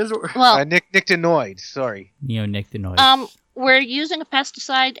 Well, Nicotinoids, sorry. Neonicotinoids. we're using a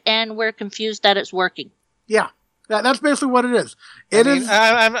pesticide and we're confused that it's working. Yeah, that's basically what it is.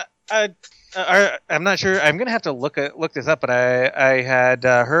 I'm not sure. I'm gonna have to look this up, but I had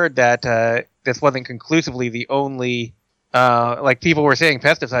heard that this wasn't conclusively the only. Like people were saying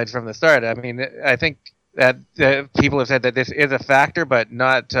pesticides from the start. I mean, I think that people have said that this is a factor, but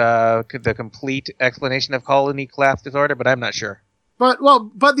not the complete explanation of colony collapse disorder. But I'm not sure. But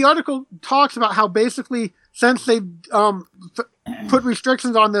the article talks about how basically since they've put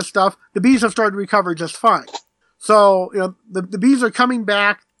restrictions on this stuff, the bees have started to recover just fine. So the bees are coming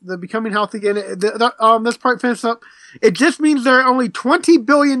back. They're becoming healthy again. This part finishes up. It just means there are only 20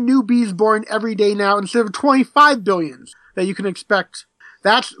 billion new bees born every day now instead of 25 billions that you can expect.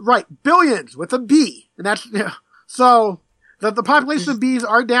 That's right, billions with a B. And that's so the population of bees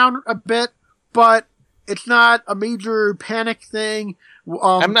are down a bit, but it's not a major panic thing.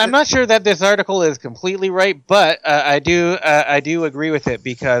 I'm not sure that this article is completely right, but I do agree with it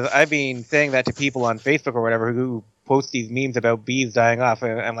because I've been saying that to people on Facebook or whatever who post these memes about bees dying off,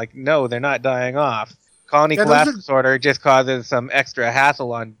 and I'm like, no, they're not dying off. Colony collapse disorder just causes some extra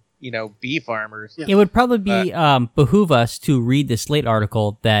hassle on bee farmers. Yeah. It would probably be behoove us to read the Slate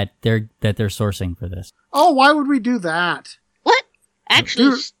article that they're sourcing for this. Oh, why would we do that? What?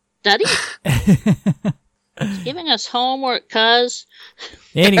 Actually, study? It's giving us homework, cuz.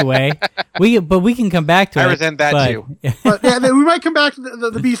 Anyway, we can come back to it. I resent that too. But yeah, we might come back to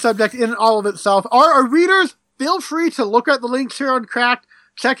the bee subject in all of itself. Our readers, feel free to look at the links here on Cracked,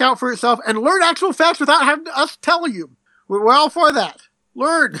 check out for yourself, and learn actual facts without having us tell you. We're all for that.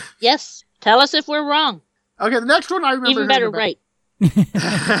 Learn. Yes. Tell us if we're wrong. Okay, the next one I remember Even better, about. right.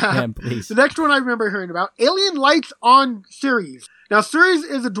 Yeah, please. The next one I remember hearing about, Alien Lights on Ceres. Now, Ceres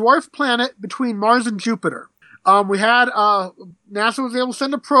is a dwarf planet between Mars and Jupiter. We had, NASA was able to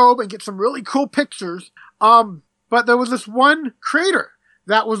send a probe and get some really cool pictures. But there was this one crater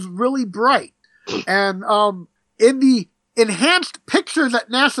that was really bright. And, in the enhanced pictures that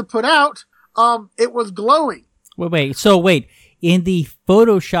NASA put out, it was glowing. Wait. In the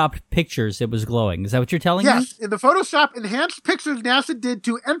photoshopped pictures, it was glowing. Is that what you're telling me? Yes, in the Photoshop enhanced pictures NASA did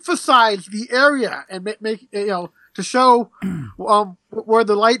to emphasize the area and make to show where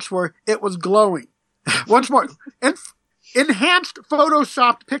the lights were, it was glowing. Once more, enhanced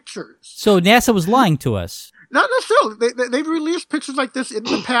Photoshopped pictures. So NASA was lying to us. Not necessarily. They've released pictures like this in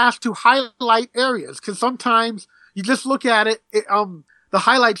the past to highlight areas because sometimes you just look at it, the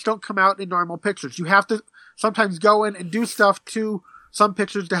highlights don't come out in normal pictures. You have to sometimes go in and do stuff to some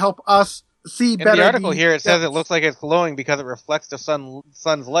pictures to help us see better. In the article here, it says it looks like it's glowing because it reflects the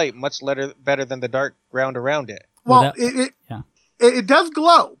sun's light much better than the dark ground around it. Well, it does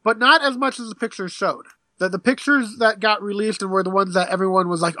glow, but not as much as the pictures showed. The pictures that got released and were the ones that everyone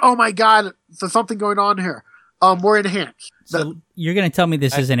was like, oh my God, there's something going on here, were enhanced. So you're going to tell me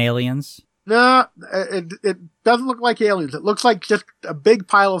this isn't aliens? No, it doesn't look like aliens. It looks like just a big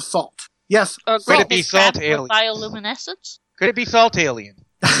pile of salt. Yes. Or could it be salt alien? Bioluminescence? Could it be salt alien?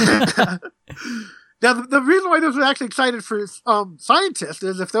 Now, the reason why this was actually excited for scientists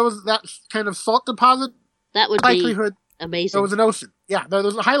is if there was that kind of salt deposit, that would likelihood be amazing. There was an ocean. Yeah,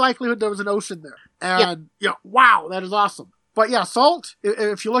 there's a high likelihood there was an ocean there. And, wow, that is awesome. But yeah, salt,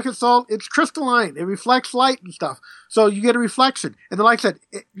 if you look at salt, it's crystalline. It reflects light and stuff. So you get a reflection. And then, like I said,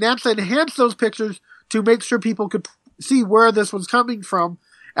 NASA enhanced those pictures to make sure people could see where this was coming from.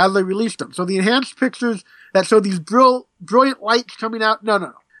 as they released them. So the enhanced pictures that show these brilliant lights coming out,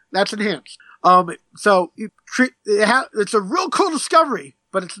 no. That's enhanced. So it's a real cool discovery,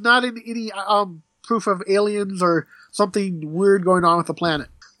 but it's not any proof of aliens or something weird going on with the planet.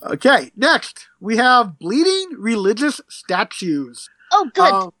 Okay, next we have bleeding religious statues. Oh,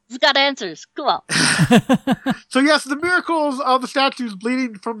 good. We've got answers. Come on. So yes, the miracles of the statues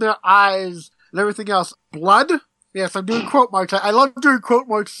bleeding from their eyes and everything else. Blood. Yes, I'm doing quote marks. I love doing quote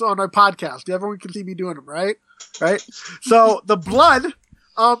marks on our podcast. Everyone can see me doing them, right? Right. So the blood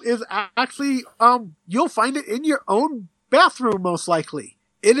is actually you'll find it in your own bathroom most likely.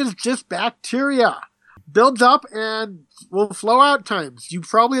 It is just bacteria. Builds up and will flow out times. You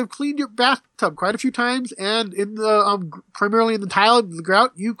probably have cleaned your bathtub quite a few times, and in the primarily in the tile of the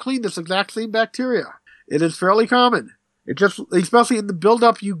grout, you clean this exact same bacteria. It is fairly common. It just, especially in the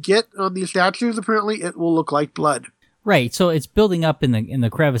buildup you get on these statues, apparently it will look like blood. Right. So it's building up in the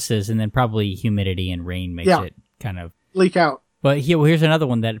crevices, and then probably humidity and rain makes it kind of leak out. But here's another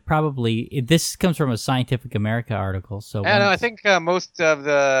one that probably this comes from a Scientific America article. So I think most of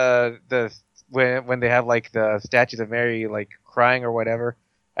the when they have like the statues of Mary like crying or whatever,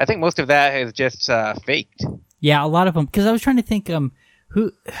 I think most of that is just faked. Yeah, a lot of them. Because I was trying to think I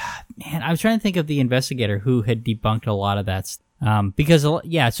was trying to think of the investigator who had debunked a lot of that.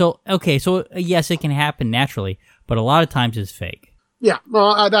 So yes, it can happen naturally, but a lot of times it's fake. Yeah,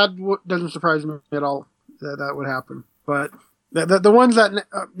 well, that doesn't surprise me at all that would happen. But the ones that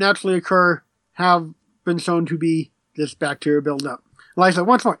naturally occur have been shown to be this bacteria buildup. Like I said,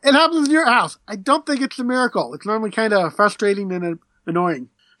 once more, it happens in your house. I don't think it's a miracle. It's normally kind of frustrating and annoying.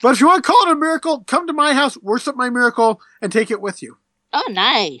 But if you want to call it a miracle, come to my house, worship my miracle, and take it with you. Oh,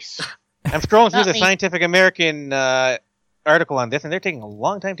 nice. I'm scrolling through the Scientific American article on this, and they're taking a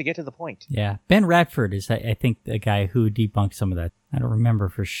long time to get to the point. Yeah. Ben Radford is, I think, the guy who debunked some of that. I don't remember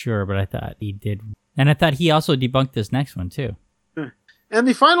for sure, but I thought he did. And I thought he also debunked this next one, too. And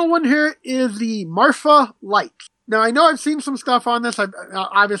the final one here is the Marfa Light. Now, I know I've seen some stuff on this. I've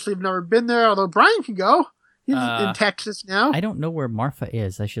obviously never been there, although Brian can go. He's in Texas now. I don't know where Marfa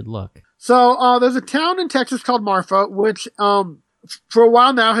is. I should look. So there's a town in Texas called Marfa, which for a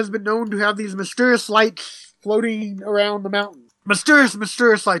while now has been known to have these mysterious lights floating around the mountain. Mysterious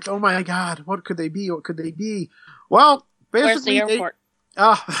lights. Oh, my God. What could they be? Well, basically... Where's the airport?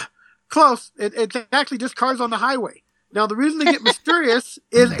 Close. It's actually just cars on the highway. Now, the reason they get mysterious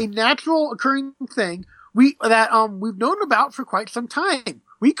is a natural occurring thing we've known about for quite some time.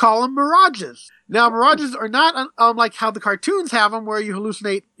 We call them mirages. Now, mirages are not like how the cartoons have them, where you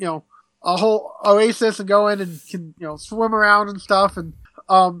hallucinate, a whole oasis and go in and can, swim around and stuff. And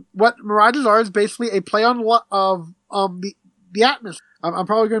what mirages are is basically a play on of the atmosphere. I'm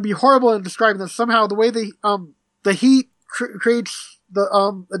probably going to be horrible in describing this. Somehow, the way the heat creates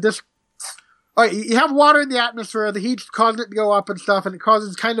a disk. All right, you have water in the atmosphere, the heat causes it to go up and stuff, and it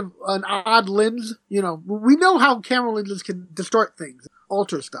causes kind of an odd lens. We know how camera lenses can distort things,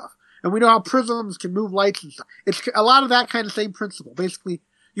 alter stuff. And we know how prisms can move lights and stuff. It's a lot of that kind of same principle. Basically,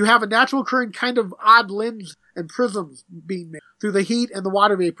 you have a natural occurring kind of odd lens and prisms being made through the heat and the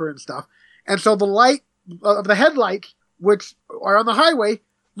water vapor and stuff. And so the light, the headlights, which are on the highway,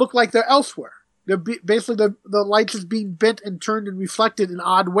 look like they're elsewhere. Basically, the lights is being bent and turned and reflected in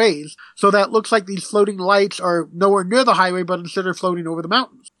odd ways, so that it looks like these floating lights are nowhere near the highway, but instead are floating over the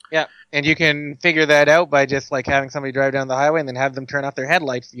mountains. Yeah, and you can figure that out by just like having somebody drive down the highway and then have them turn off their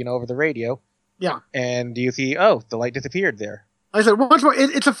headlights, over the radio. Yeah. And you see, the light disappeared there. Like I said, once more,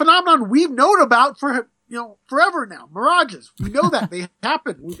 it's a phenomenon we've known about for forever now. Mirages, we know that they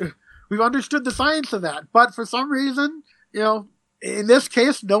happen. We've understood the science of that, but for some reason, in this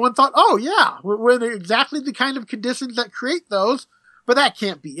case, no one thought, we're in exactly the kind of conditions that create those, but that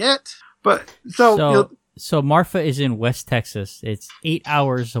can't be it. But so Marfa is in West Texas. It's 8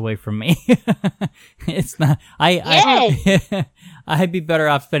 hours away from me. It's not. I'd be better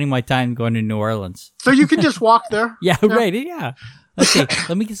off spending my time going to New Orleans. So you can just walk there. Yeah, right. Yeah. Let's see.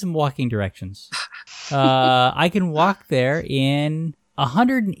 Let me get some walking directions. I can walk there in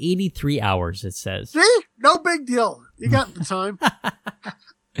 183 hours. It says. See, no big deal. You got the time.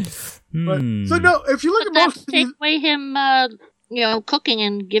 So no, if you look at most of take away him, cooking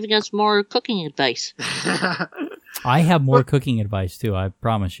and giving us more cooking advice. I have more cooking advice too. I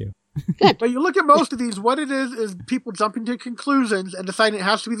promise you. Good. But you look at most of these, what it is people jumping to conclusions and deciding it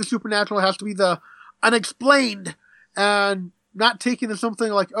has to be the supernatural, it has to be the unexplained, and not taking it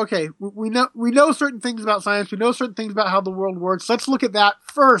something like, okay, we know certain things about science, we know certain things about how the world works. Let's look at that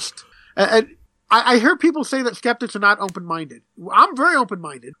first. And I hear people say that skeptics are not open-minded. I'm very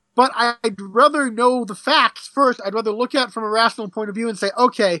open-minded, but I'd rather know the facts first. I'd rather look at it from a rational point of view and say,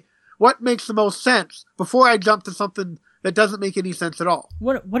 okay, what makes the most sense before I jump to something that doesn't make any sense at all.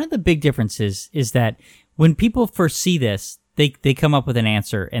 One of the big differences is that when people first see this, they come up with an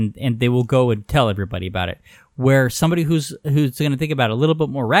answer and they will go and tell everybody about it. Where somebody who's going to think about it a little bit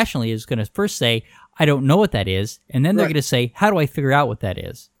more rationally is going to first say, I don't know what that is, and then they're going to say, how do I figure out what that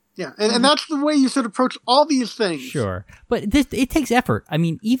is? Yeah, and that's the way you should approach all these things. Sure, but it takes effort. I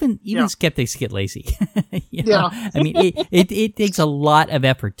mean, even skeptics get lazy. Yeah, I mean, it takes a lot of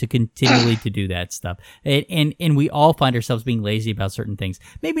effort to continually to do that stuff, and we all find ourselves being lazy about certain things.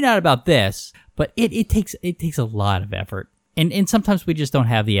 Maybe not about this, but it takes a lot of effort, and sometimes we just don't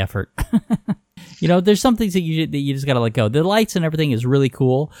have the effort. There's some things that you just got to let go. The lights and everything is really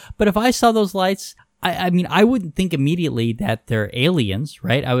cool, but if I saw those lights, I mean, I wouldn't think immediately that they're aliens,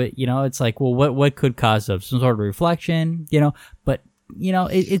 right? I would, it's like, well, what could cause some sort of reflection, But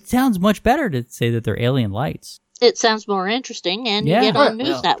it sounds much better to say that they're alien lights. It sounds more interesting, and you get on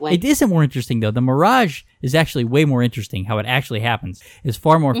news that way. It isn't more interesting though. The mirage is actually way more interesting. How it actually happens is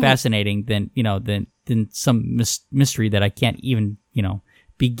far more fascinating than some mystery that I can't even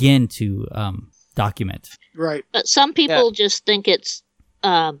begin to document. Right. But some people just think it's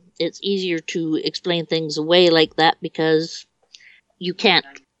easier to explain things away like that because you can't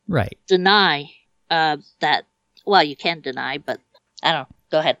deny that. Well, you can deny, but I don't know.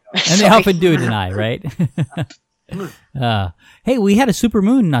 Go ahead. And they often do deny, right? Hey, we had a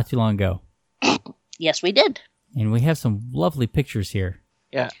supermoon not too long ago. Yes, we did. And we have some lovely pictures here.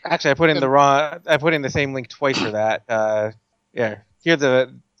 Yeah, actually, I put in the same link twice for that.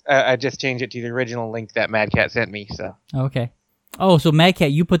 I just changed it to the original link that Mad Cat sent me. So okay. Oh, so Mad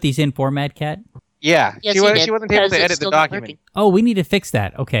Cat, you put these in for Mad Cat? Yeah, yes, she wasn't able to edit the document. Working. Oh, we need to fix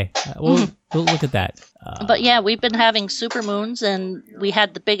that. Okay, we'll look at that. But yeah, we've been having supermoons, and we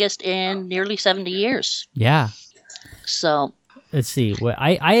had the biggest in nearly 70 years. Yeah. So let's see. Well,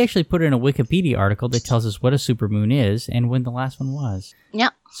 I actually put in a Wikipedia article that tells us what a supermoon is and when the last one was. Yeah.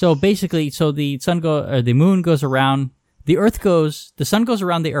 So basically, the moon goes around, the sun goes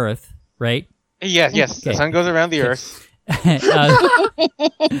around the Earth, right? Yes. Okay. The sun goes around the Earth.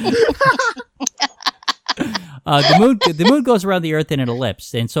 The moon goes around the Earth in an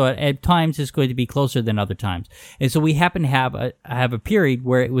ellipse, and so at times it's going to be closer than other times. And so we happen to have a period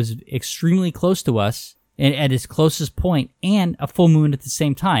where it was extremely close to us, and at its closest point, and a full moon at the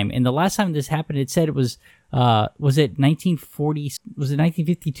same time. And the last time this happened, it said it was it 1940? Was it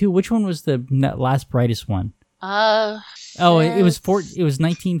 1952? Which one was the last brightest one? It was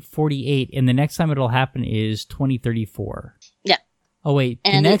 1948, and the next time it'll happen is 2034. Yeah. Oh wait,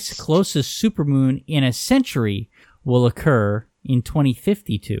 and the next closest supermoon in a century will occur in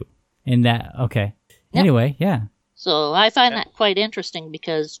 2052. And that okay. Yep. Anyway, yeah. So I find that quite interesting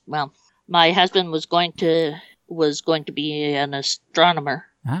because, well, my husband was going to be an astronomer,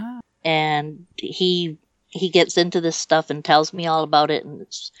 and he gets into this stuff and tells me all about it, and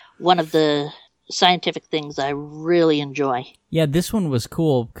it's one of the scientific things I really enjoy. Yeah, this one was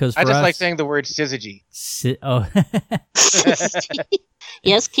cool because I just like saying the word syzygy.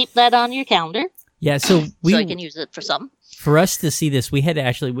 Yes, keep that on your calendar. Yeah, so I can use it for something. For us to see this, we had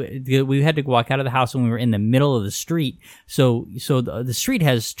to walk out of the house when we were in the middle of the street. So the street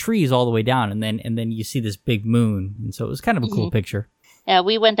has trees all the way down, and then you see this big moon, and so it was kind of a cool picture. Yeah,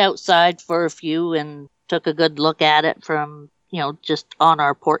 we went outside for a few and took a good look at it from just on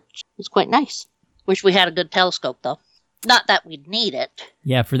our porch. It was quite nice. Wish we had a good telescope, though. Not that we'd need it.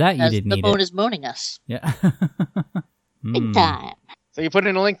 Yeah, for that you didn't need it. The moon is mooning us. Yeah. Big time. So you put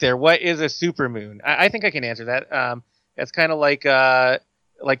in a link there. What is a supermoon? I think I can answer that. It's kind of like the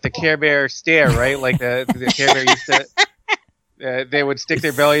Care Bear stare, right? Like the Care Bear used to... they would stick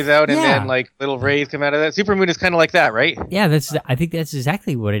their bellies out and then like little rays come out of that. Supermoon is kind of like that, right? Yeah, I think that's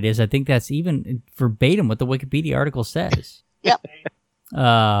exactly what it is. I think that's even verbatim what the Wikipedia article says. Yep.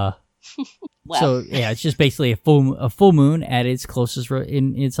 So yeah, it's just basically a full moon at its closest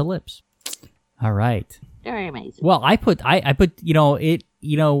in its ellipse. All right. Very amazing. Well, I put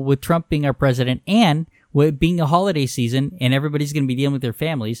with Trump being our president and with being a holiday season and everybody's going to be dealing with their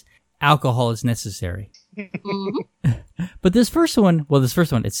families, alcohol is necessary. Mm-hmm. But this first one,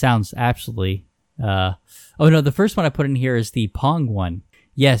 it sounds absolutely. The first one I put in here is the Pong one.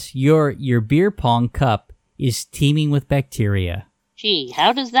 Yes, your beer pong cup is teeming with bacteria. Gee,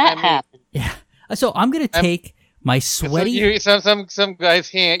 how does that happen? Yeah. So I'm gonna take my sweaty. Some guy's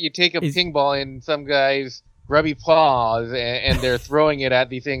hand. You take a ping ball in some guy's grubby paws, and they're throwing it at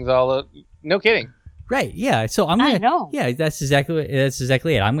these things all. No kidding. Right. Yeah. So I'm gonna. I know. Yeah, that's exactly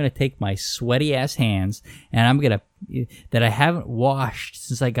it. I'm gonna take my sweaty ass hands and I'm gonna that I haven't washed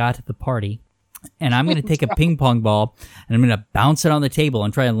since I got to the party, and I'm gonna take a ping pong ball and I'm gonna bounce it on the table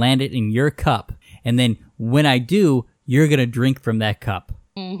and try and land it in your cup. And then when I do, you're gonna drink from that cup.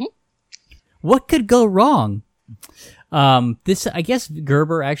 Mm-hmm. What could go wrong? This, I guess,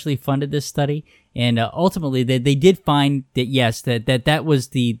 Gerber actually funded this study, and ultimately they did find that yes, that was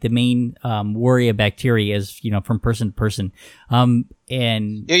the main worry of bacteria, is from person to person. And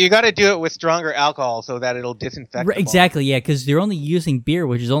Yeah, you got to do it with stronger alcohol so that it'll disinfect. exactly, yeah, because they're only using beer,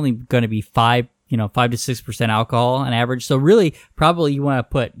 which is only going to be 5 to 6% alcohol on average. So really, probably you want to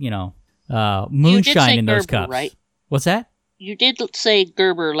put moonshine in those Gerber, cups. right? What's that? You did say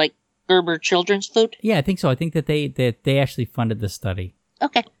Gerber, like Gerber Children's Food? Yeah, I think so. I think that they actually funded the study.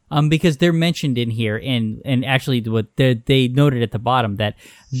 Okay. Because they're mentioned in here, and actually what they noted at the bottom that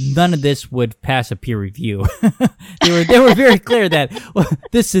none of this would pass a peer review. they were very clear that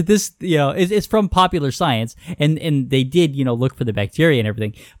this it's from Popular Science, and they did look for the bacteria and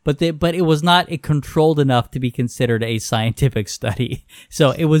everything, but it was not controlled enough to be considered a scientific study.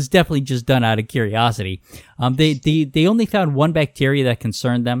 So it was definitely just done out of curiosity. They only found one bacteria that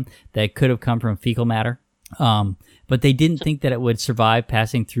concerned them that could have come from fecal matter. But they didn't think that it would survive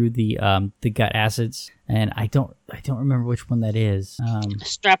passing through the gut acids, and I don't remember which one that is.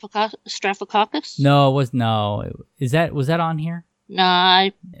 Staphylococcus? No, was that on here?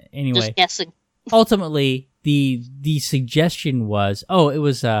 Nah, Anyway, just guessing. ultimately the suggestion was it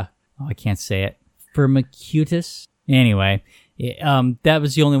was I can't say it, Firmicutes. Anyway, that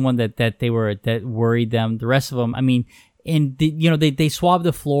was the only one that worried them. The rest of them, I mean. And they swabbed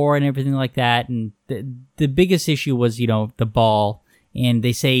the floor and everything like that, and the biggest issue was the ball. And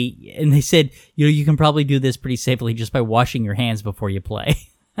they said you can probably do this pretty safely just by washing your hands before you play.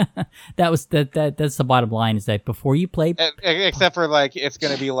 That's the bottom line, is that before you play, except for it's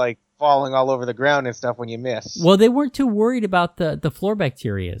going to be falling all over the ground and stuff when you miss. Well, they weren't too worried about the floor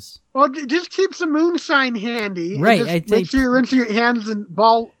bacterias. Well, just keep some moonshine handy. Right. Make sure you rinse your hands and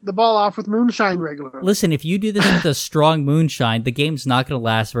the ball off with moonshine regularly. Listen, if you do this with a strong moonshine, the game's not going to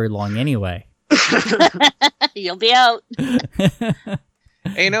last very long anyway. You'll be out.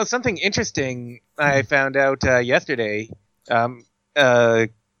 Hey, something interesting I found out yesterday.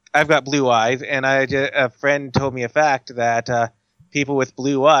 I've got blue eyes, and a friend told me a fact that people with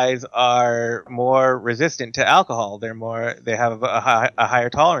blue eyes are more resistant to alcohol. They have a higher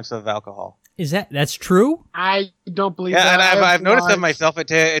tolerance of alcohol. Is that's true? I don't believe that. Yeah, and I've noticed that myself.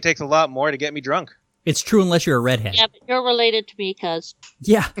 It takes a lot more to get me drunk. It's true unless you're a redhead. Yeah, but you're related to me, cuz.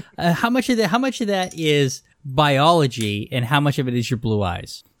 Yeah. How much of that is biology, and how much of it is your blue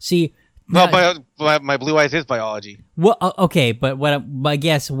eyes? See. Well, my blue eyes is biology. Well, okay, but I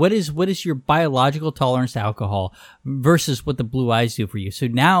guess what is your biological tolerance to alcohol versus what the blue eyes do for you? So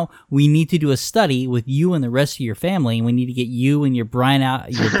now we need to do a study with you and the rest of your family, and we need to get you and your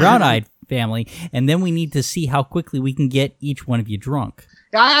brown-eyed family, and then we need to see how quickly we can get each one of you drunk.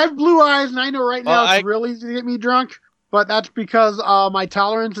 Yeah, I have blue eyes, and I know right now it's real easy to get me drunk. But that's because my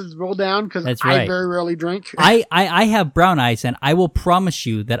tolerance is rolled down because I very rarely drink. I have brown eyes, and I will promise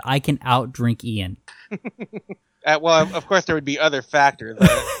you that I can outdrink Ian. Well, of course, there would be other factors.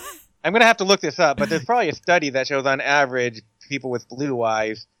 I'm going to have to look this up, but there's probably a study that shows on average people with blue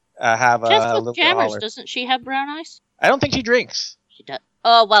eyes have a little Jammers, taller. doesn't she have brown eyes? I don't think she drinks. She does.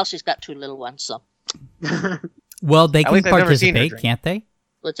 Oh, well, she's got 2 little ones, so. Well, they At can least I've never seen her participate, drink. can't they?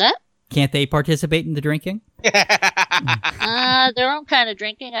 What's that? Can't they participate in the drinking? Their own kind of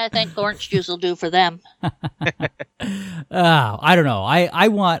drinking. I think orange juice will do for them. I don't know.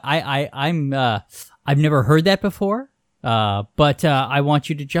 I've never heard that before. But I want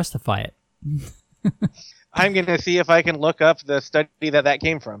you to justify it. I'm going to see if I can look up the study that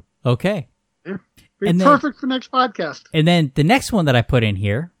came from. Okay. Be perfect for next podcast. And then the next one that I put in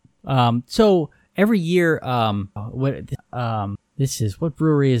here. So every year, what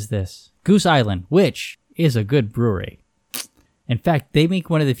brewery is this? Goose Island, which is a good brewery. In fact, they make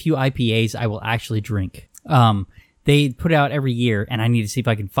one of the few IPAs I will actually drink. They put out every year, and I need to see if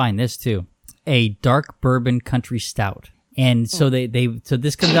I can find this too, a dark bourbon country stout. And so so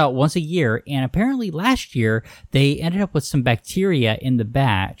this comes out once a year, and apparently last year they ended up with some bacteria in the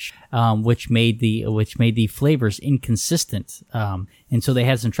batch, which made the flavors inconsistent. And so they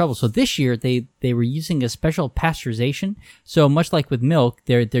had some trouble. So this year they were using a special pasteurization. So much like with milk,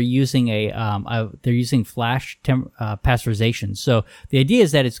 they're using flash pasteurization. So the idea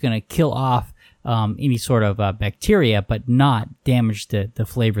is that it's going to kill off any sort of bacteria, but not damage the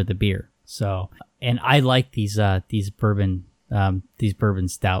flavor of the beer. So, and I like these bourbon these bourbon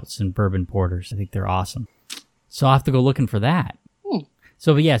stouts and bourbon porters. I think they're awesome. So I'll have to go looking for that.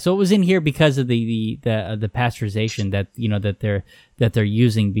 So but yeah, so it was in here because of the pasteurization that they're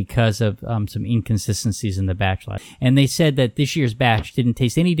using because of some inconsistencies in the batch lab. And they said that this year's batch didn't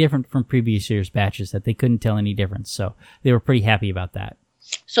taste any different from previous year's batches, that they couldn't tell any difference. So they were pretty happy about that.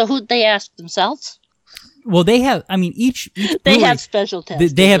 So who'd they ask themselves? Well, they have. I mean, each they brewery, have special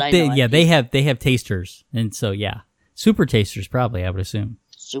testers. They have tasters, and so yeah, super tasters probably. I would assume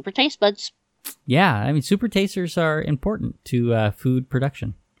super taste buds. Yeah, I mean, super tasters are important to food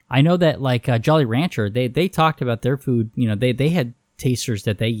production. I know that, like Jolly Rancher, they talked about their food. You know, they had tasters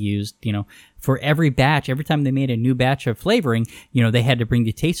that they used. You know, for every batch, every time they made a new batch of flavoring, you know, they had to bring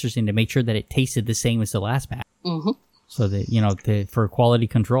the tasters in to make sure that it tasted the same as the last batch. Mm-hmm. So that for quality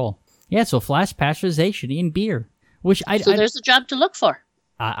control. Yeah, so flash pasteurization in beer, which there's a job to look for.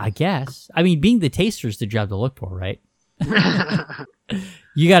 I guess. I mean, being the taster is the job to look for, right?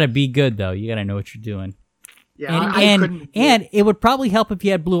 You got to be good, though. You got to know what you're doing. Yeah, and it would probably help if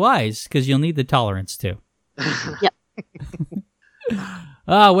you had blue eyes, because you'll need the tolerance too. Yep.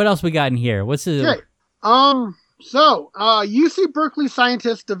 What else we got in here? What's the? Okay. UC Berkeley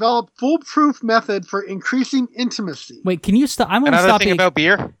scientists developed foolproof method for increasing intimacy. Wait, can you stop? I'm going to stop you. About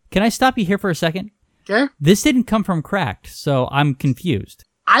beer. Can I stop you here for a second? Okay. This didn't come from Cracked, so I'm confused.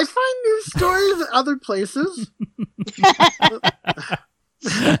 I find news stories at other places.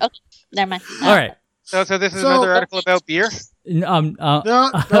 Okay, never mind. All right. So this is another article about beer? No beer,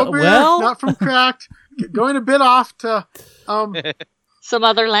 well, not from Cracked. Going a bit off to some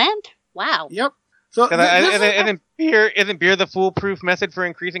other land? Wow. Yep. So isn't beer the foolproof method for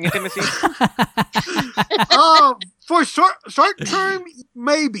increasing intimacy? For short term,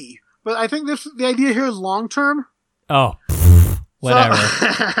 maybe. But I think the idea here is long term. Oh, whatever.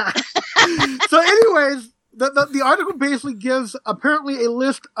 So anyways, the article basically gives apparently a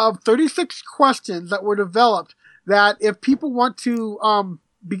list of 36 questions that were developed that if people want to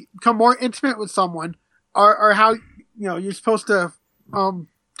become more intimate with someone, or how you're supposed to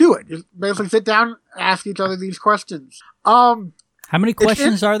do it. Just basically sit down, ask each other these questions. How many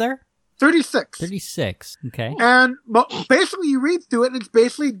questions are there? 36. 36. Okay. And basically, you read through it, and it's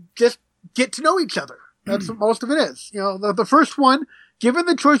basically just get to know each other. That's what most of it is. You know, the first one, given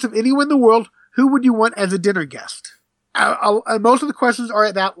the choice of anyone in the world, who would you want as a dinner guest? And most of the questions are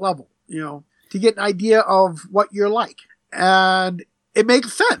at that level, to get an idea of what you're like. And it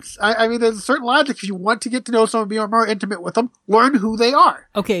makes sense. I mean, there's a certain logic. If you want to get to know someone, be more intimate with them, learn who they are.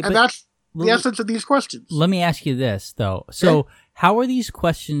 Okay. And that's the essence of these questions. Let me ask you this, though. So, how are these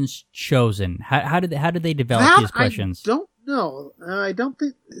questions chosen? How did they develop these questions? I don't know. I don't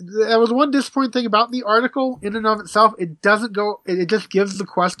think there was one disappointing thing about the article in and of itself. It doesn't go. It just gives the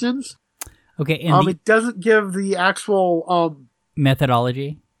questions. Okay, and it doesn't give the actual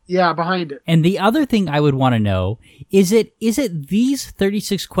methodology. Yeah, behind it. And the other thing I would want to know is it these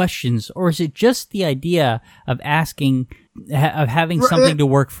 36 questions, or is it just the idea of asking, of having something to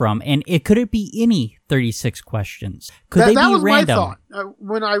work from? And could it be any 36 questions? Could they be random? That was my thought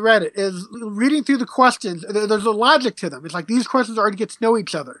when I read it, is reading through the questions, there's a logic to them. It's like these questions are to get to know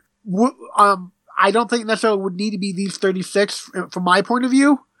each other. I don't think necessarily would need to be these 36 from my point of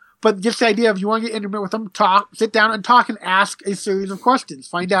view. But just the idea of you want to get intimate with them, sit down and talk and ask a series of questions,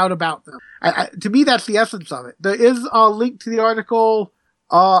 find out about them. To me, that's the essence of it. There is a link to the article,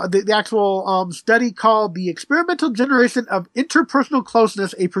 the actual study called "The Experimental Generation of Interpersonal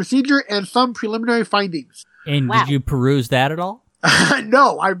Closeness: A Procedure and Some Preliminary Findings." And Did you peruse that at all?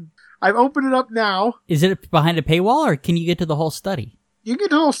 No, I've opened it up now. Is it behind a paywall, or can you get to the whole study? You can get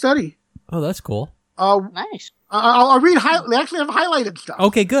to the whole study. Oh, that's cool. Nice. I'll read. They actually have highlighted stuff.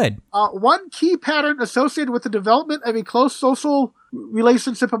 Okay, good. One key pattern associated with the development of a close social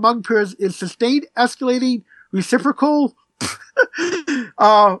relationship among peers is sustained, escalating, reciprocal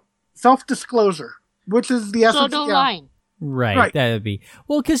self-disclosure, which is the essence. So no lying. Right. That would be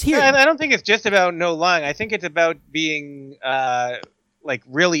because here. I don't think it's just about no lying. I think it's about being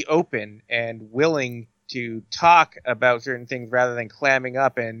really open and willing to talk about certain things rather than clamming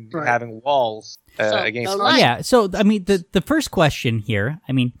up and having walls against. Yeah. So I mean, the first question here.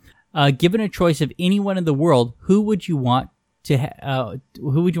 I mean, given a choice of anyone in the world, who would you want to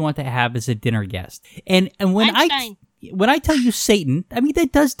have as a dinner guest? And when Einstein. when I tell you Satan, I mean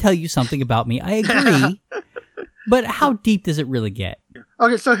that does tell you something about me. I agree. But how deep does it really get?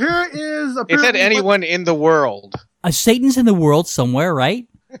 Okay, so here is it said anyone in the world. Satan's in the world somewhere, right?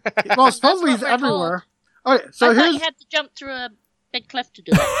 Well, supposedly he's everywhere. Okay, so I thought you had to jump through a big cliff to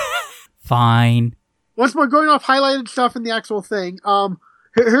do that. Fine. Once more, going off highlighted stuff in the actual thing,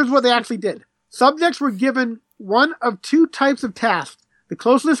 here's what they actually did. Subjects were given one of two types of tasks. The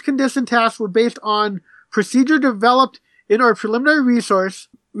closeness condition tasks were based on procedure developed in our preliminary research.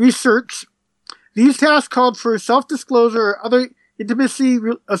 These tasks called for self-disclosure or other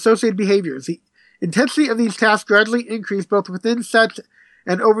intimacy-associated behaviors. The intensity of these tasks gradually increased both within sets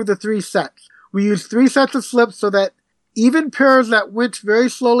and over the 3 sets. We used 3 sets of slips so that even pairs that went very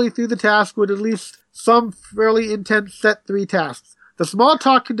slowly through the task would at least some fairly intense set 3 tasks. The small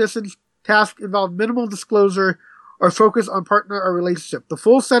talk conditions task involved minimal disclosure or focus on partner or relationship. The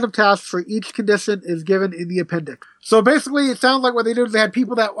full set of tasks for each condition is given in the appendix. So basically, it sounds like what they did was they had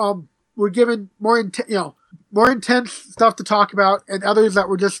people that were given more intense stuff to talk about, and others that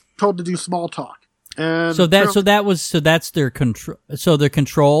were just told to do small talk. And so that's their control. So their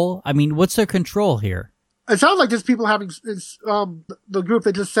control. I mean, what's their control here? It sounds like just people having the group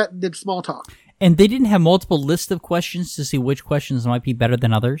that just sat and did small talk. And they didn't have multiple lists of questions to see which questions might be better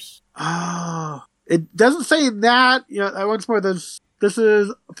than others? Oh, it doesn't say that. Once more, this is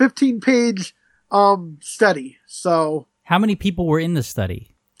a 15-page study. So how many people were in the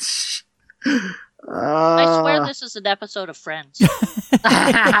study? I swear this is an episode of Friends.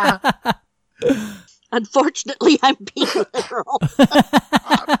 Unfortunately, I'm being literal.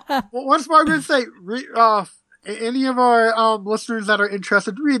 Once more, I'm going to say, any of our listeners that are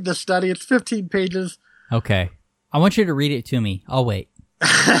interested, read this study. It's 15 pages. Okay. I want you to read it to me. I'll wait.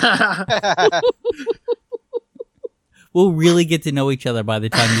 We'll really get to know each other by the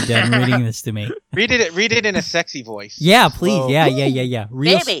time you're done reading this to me. Read it in a sexy voice. Yeah, please. Slow. Yeah.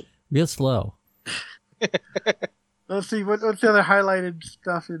 Real slow. Let's see, what's the other highlighted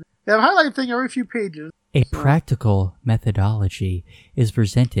stuff in it? They have a highlighted thing every few pages. A practical methodology is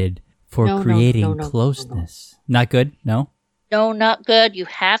presented for creating closeness. No. Not good? No? No, not good. You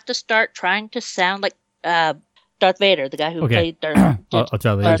have to start trying to sound like Darth Vader, the guy who played Darth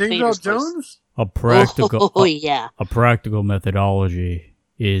Vader. James Earl Jones? A practical yeah. A practical methodology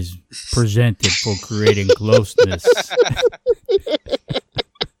is presented for creating closeness.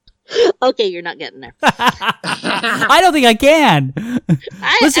 Okay, you're not getting there. I don't think I can.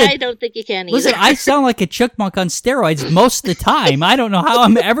 I don't think you can either. Listen, I sound like a chipmunk on steroids most of the time. I don't know how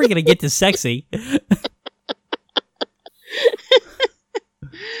I'm ever going to get to sexy.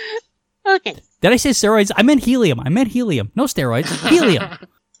 Okay. Did I say steroids? I meant helium. No steroids. Helium.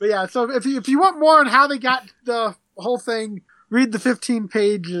 But yeah, so if you want more on how they got the whole thing, read the 15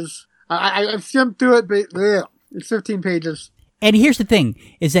 pages. I skimmed through it, but it's 15 pages. And here's the thing,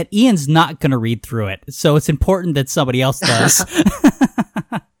 is that Ian's not going to read through it, so it's important that somebody else does.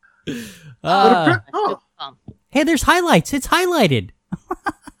 Hey, there's highlights. It's highlighted.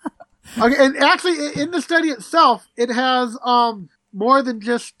 Okay, and actually, in the study itself, it has more than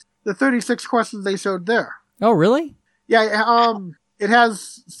just the 36 questions they showed there. Oh, really? Yeah, it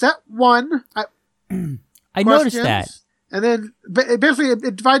has set 1. I noticed that. And then, basically,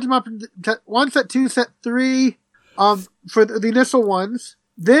 it divides them up into set 1, set 2, set 3, for the initial ones.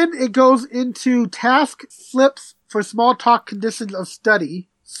 Then it goes into task slips for small talk conditions of study,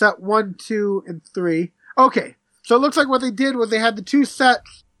 set 1, 2, and 3. Okay, so it looks like what they did was they had the 2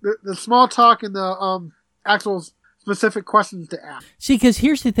 sets, the small talk and the actual specific questions to ask. See, because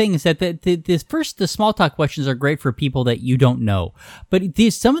here's the thing is that the small talk questions are great for people that you don't know. But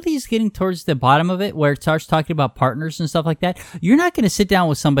some of these getting towards the bottom of it, where it starts talking about partners and stuff like that, you're not going to sit down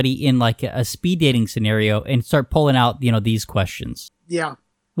with somebody in like a speed dating scenario and start pulling out, these questions. Yeah.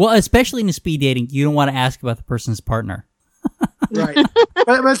 Well, especially in a speed dating, you don't want to ask about the person's partner. Right.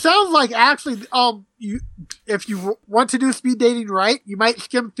 but it sounds like actually, if you want to do speed dating right, you might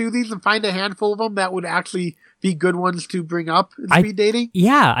skim through these and find a handful of them that would actually be good ones to bring up in speed dating.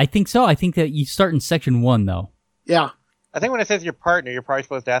 Yeah, I think so. I think that you start in section 1, though. Yeah. I think when it says your partner, you're probably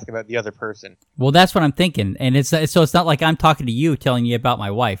supposed to ask about the other person. Well, that's what I'm thinking. And it's not like I'm talking to you telling you about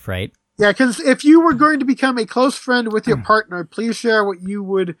my wife, right? Yeah, because if you were going to become a close friend with your partner, please share what you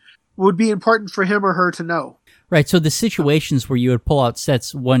would be important for him or her to know. Right, so the situations where you would pull out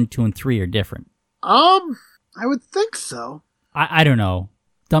sets 1, 2, and 3 are different. I would think so. I don't know.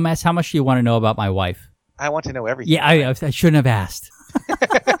 Dumbass, how much do you want to know about my wife? I want to know everything. Yeah, I shouldn't have asked.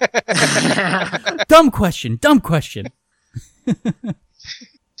 Dumb question.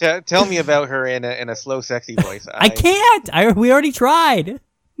 Tell me about her in a slow, sexy voice. I can't. We already tried.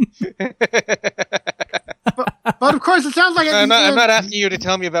 But of course, it sounds like I'm not asking you to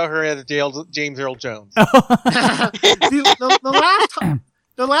tell me about her as James Earl Jones.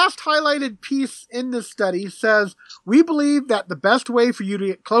 The last highlighted piece in this study says, we believe that the best way for you to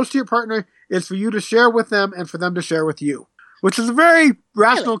get close to your partner is for you to share with them and for them to share with you. Which is a very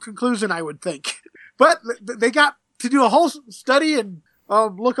rational conclusion, I would think. But they got to do a whole study and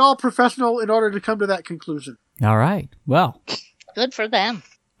look all professional in order to come to that conclusion. All right. Well, Good for them.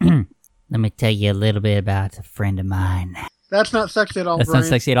 let me tell you a little bit about a friend of mine. That's not sexy at all, That's Brian. not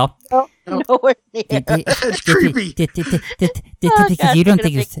sexy at all. Nowhere near. It's creepy. God, You don't we're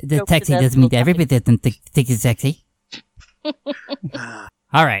think gonna it's make the jokes sexy about doesn't mean that people everybody doesn't think it's sexy.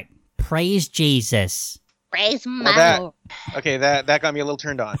 All right. Praise Jesus. Praise Well, my that- Lord. Okay, that got me a little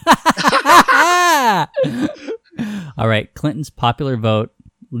turned on. All right. Clinton's popular vote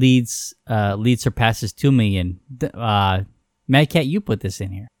lead surpasses 2 million. Mad Cat, you put this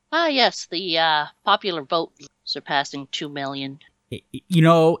in here. Ah, yes, the popular vote surpassing 2 million. You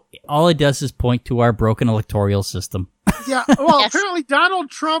know, all it does is point to our broken electoral system. Yeah, well, Yes. apparently Donald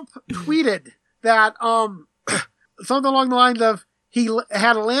Trump tweeted that something along the lines of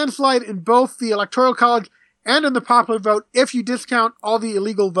had a landslide in both the Electoral College and in the popular vote if you discount all the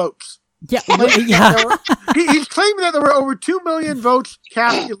illegal votes. Yeah, yeah. He's claiming that there were over 2 million votes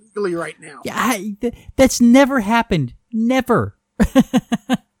cast illegally right now. Yeah, that's never happened. Never.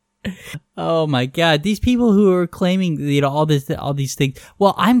 Oh my God! These people who are claiming, all these things.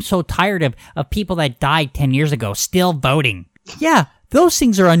 Well, I'm so tired of people that died 10 years ago still voting. Yeah, those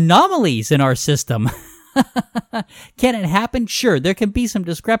things are anomalies in our system. Can it happen? Sure, there can be some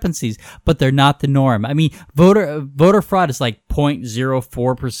discrepancies, but they're not the norm. I mean, voter fraud is like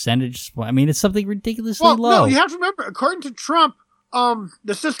 0.04 percentage. I mean, it's something ridiculously Well, low. no, you have to remember, according to Trump,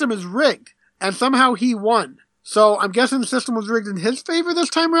 the system is rigged, and somehow he won. So I'm guessing the system was rigged in his favor this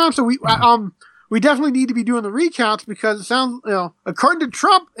time around. So we definitely need to be doing the recounts because it sounds, according to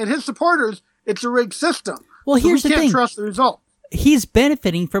Trump and his supporters, it's a rigged system. Well, So here's we the can't thing. trust the result. He's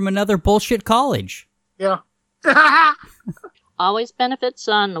benefiting from another bullshit college. Yeah. Always benefits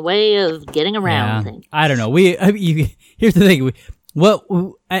on the way of getting around things. I don't know. Here's the thing.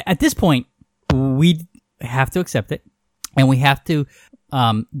 At this point, we have to accept it, and we have to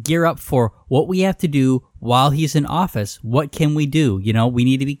gear up for what we have to do while he's in office. What can we do? We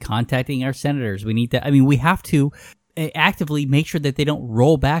need to be contacting our senators. We have to actively make sure that they don't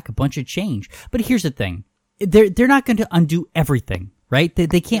roll back a bunch of change. But here's the thing. They're not going to undo everything. Right?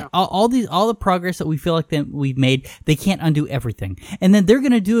 They can't, all the progress that we feel like that we've made, they can't undo everything. And then they're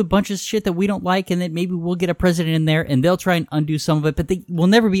going to do a bunch of shit that we don't like, and then maybe we'll get a president in there and they'll try and undo some of it, but they will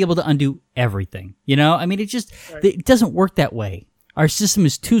never be able to undo everything. I mean, it doesn't work that way. Our system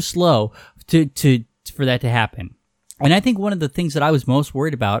is too slow for that to happen. And I think one of the things that I was most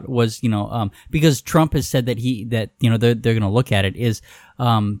worried about was, because Trump has said that they're going to look at it is,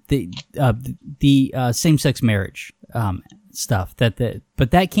 the same-sex marriage, stuff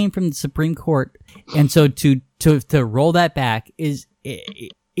but that came from the Supreme Court, and so to roll that back is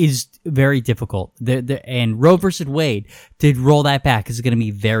very difficult. And Roe versus Wade, to roll that back is going to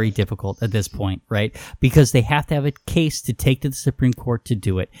be very difficult at this point, right? Because they have to have a case to take to the Supreme Court to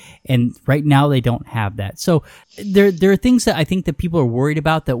do it, and right now they don't have that. So there are things that I think that people are worried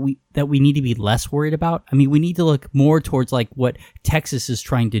about that we need to be less worried about. I mean, we need to look more towards like what Texas is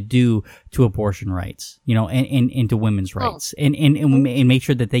trying to do to abortion rights, and to women's rights, and make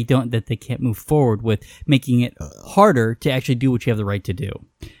sure that they can't move forward with making it harder to actually do what you have the right to do.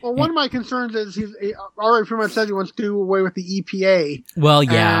 Well, one of my concerns is he's already pretty much said he wants to do away with the EPA. Well,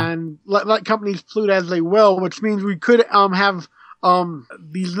 yeah. And let companies pollute as they will, which means we could have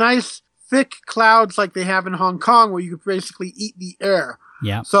these nice thick clouds like they have in Hong Kong where you could basically eat the air.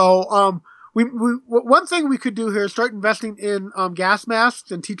 Yeah. So one thing we could do here is start investing in gas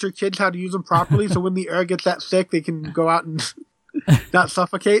masks and teach our kids how to use them properly so when the air gets that thick, they can go out and not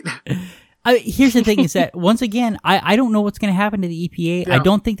suffocate. Here's the thing is that, once again, I don't know what's going to happen to the EPA. Yeah. I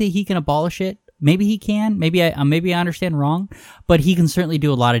don't think that he can abolish it. Maybe he can. Maybe I understand wrong, but he can certainly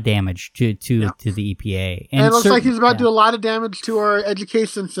do a lot of damage to the EPA. And it looks like he's about to do a lot of damage to our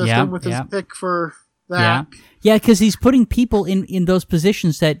education system with his pick for that. Yeah, because he's putting people in those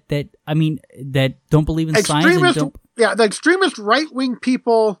positions that don't believe in science. The extremist right-wing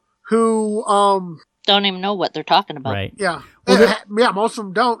people who Don't even know what they're talking about. Right. Yeah. Well, Most of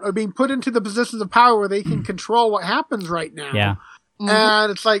them don't, are being put into the positions of power where they can control what happens right now. Yeah. Mm-hmm.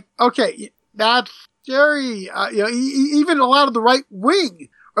 And it's like, okay, that's scary. Even a lot of the right wing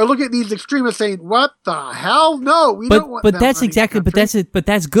are looking at these extremists saying, what the hell? No, we don't want But them that's running exactly, the country. but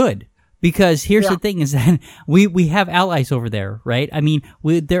that's good. Because here's the thing is that we have allies over there, right? I mean,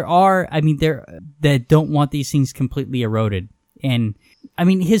 there that don't want these things completely eroded. And I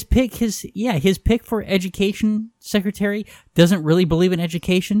mean, his pick for education secretary doesn't really believe in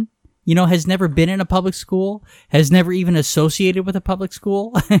education. Has never been in a public school, has never even associated with a public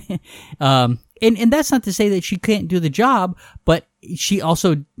school. and that's not to say that she can't do the job, but she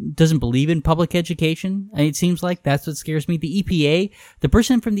also doesn't believe in public education. It seems like that's what scares me. The EPA, the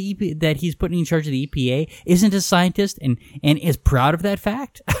person from the EPA that he's putting in charge of the EPA isn't a scientist and is proud of that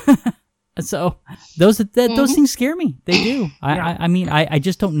fact. So those things scare me. They do. I mean, I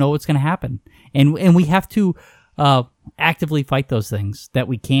just don't know what's going to happen. And we have to actively fight those things that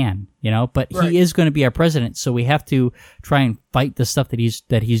we can, but he is going to be our president. So we have to try and fight the stuff that he's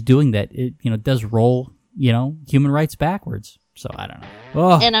doing that, does roll, human rights backwards. So I don't know.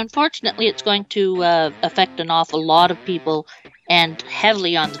 Oh. And unfortunately, it's going to affect an awful lot of people, and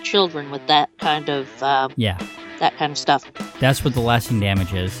heavily on the children with that kind of that kind of stuff. That's what the lasting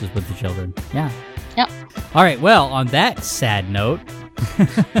damage is with the children. Yeah. Yep. All right. Well, on that sad note.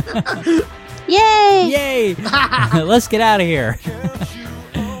 Yay! Yay! Let's get out of here.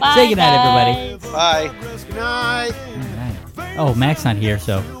 Bye, say goodnight, everybody. Bye. Good night. Oh, Mac's not here,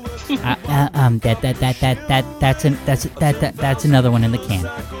 so. That's another one in the can.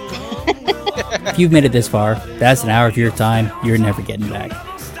 If you've made it this far, that's an hour of your time you're never getting back.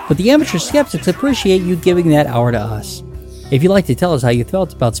 But the Amateur Skeptics appreciate you giving that hour to us. If you'd like to tell us how you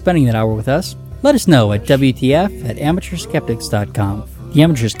felt about spending that hour with us, let us know at WTF@amateurskeptics.com. The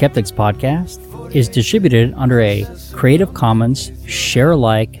Amateur Skeptics podcast is distributed under a Creative Commons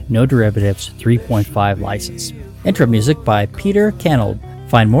Share-alike, no derivatives 3.5 license. Intro music by Peter Canold.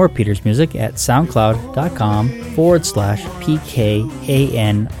 Find more of Peter's music at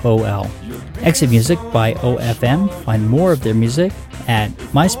soundcloud.com/PKANOL. Exit music by OFM. Find more of their music at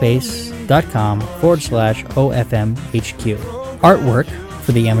myspace.com/OFMHQ. Artwork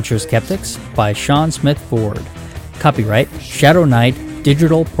for the Amateur Skeptics by Sean Smith Ford. Copyright Shadow Knight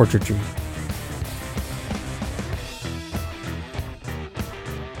Digital Portraiture.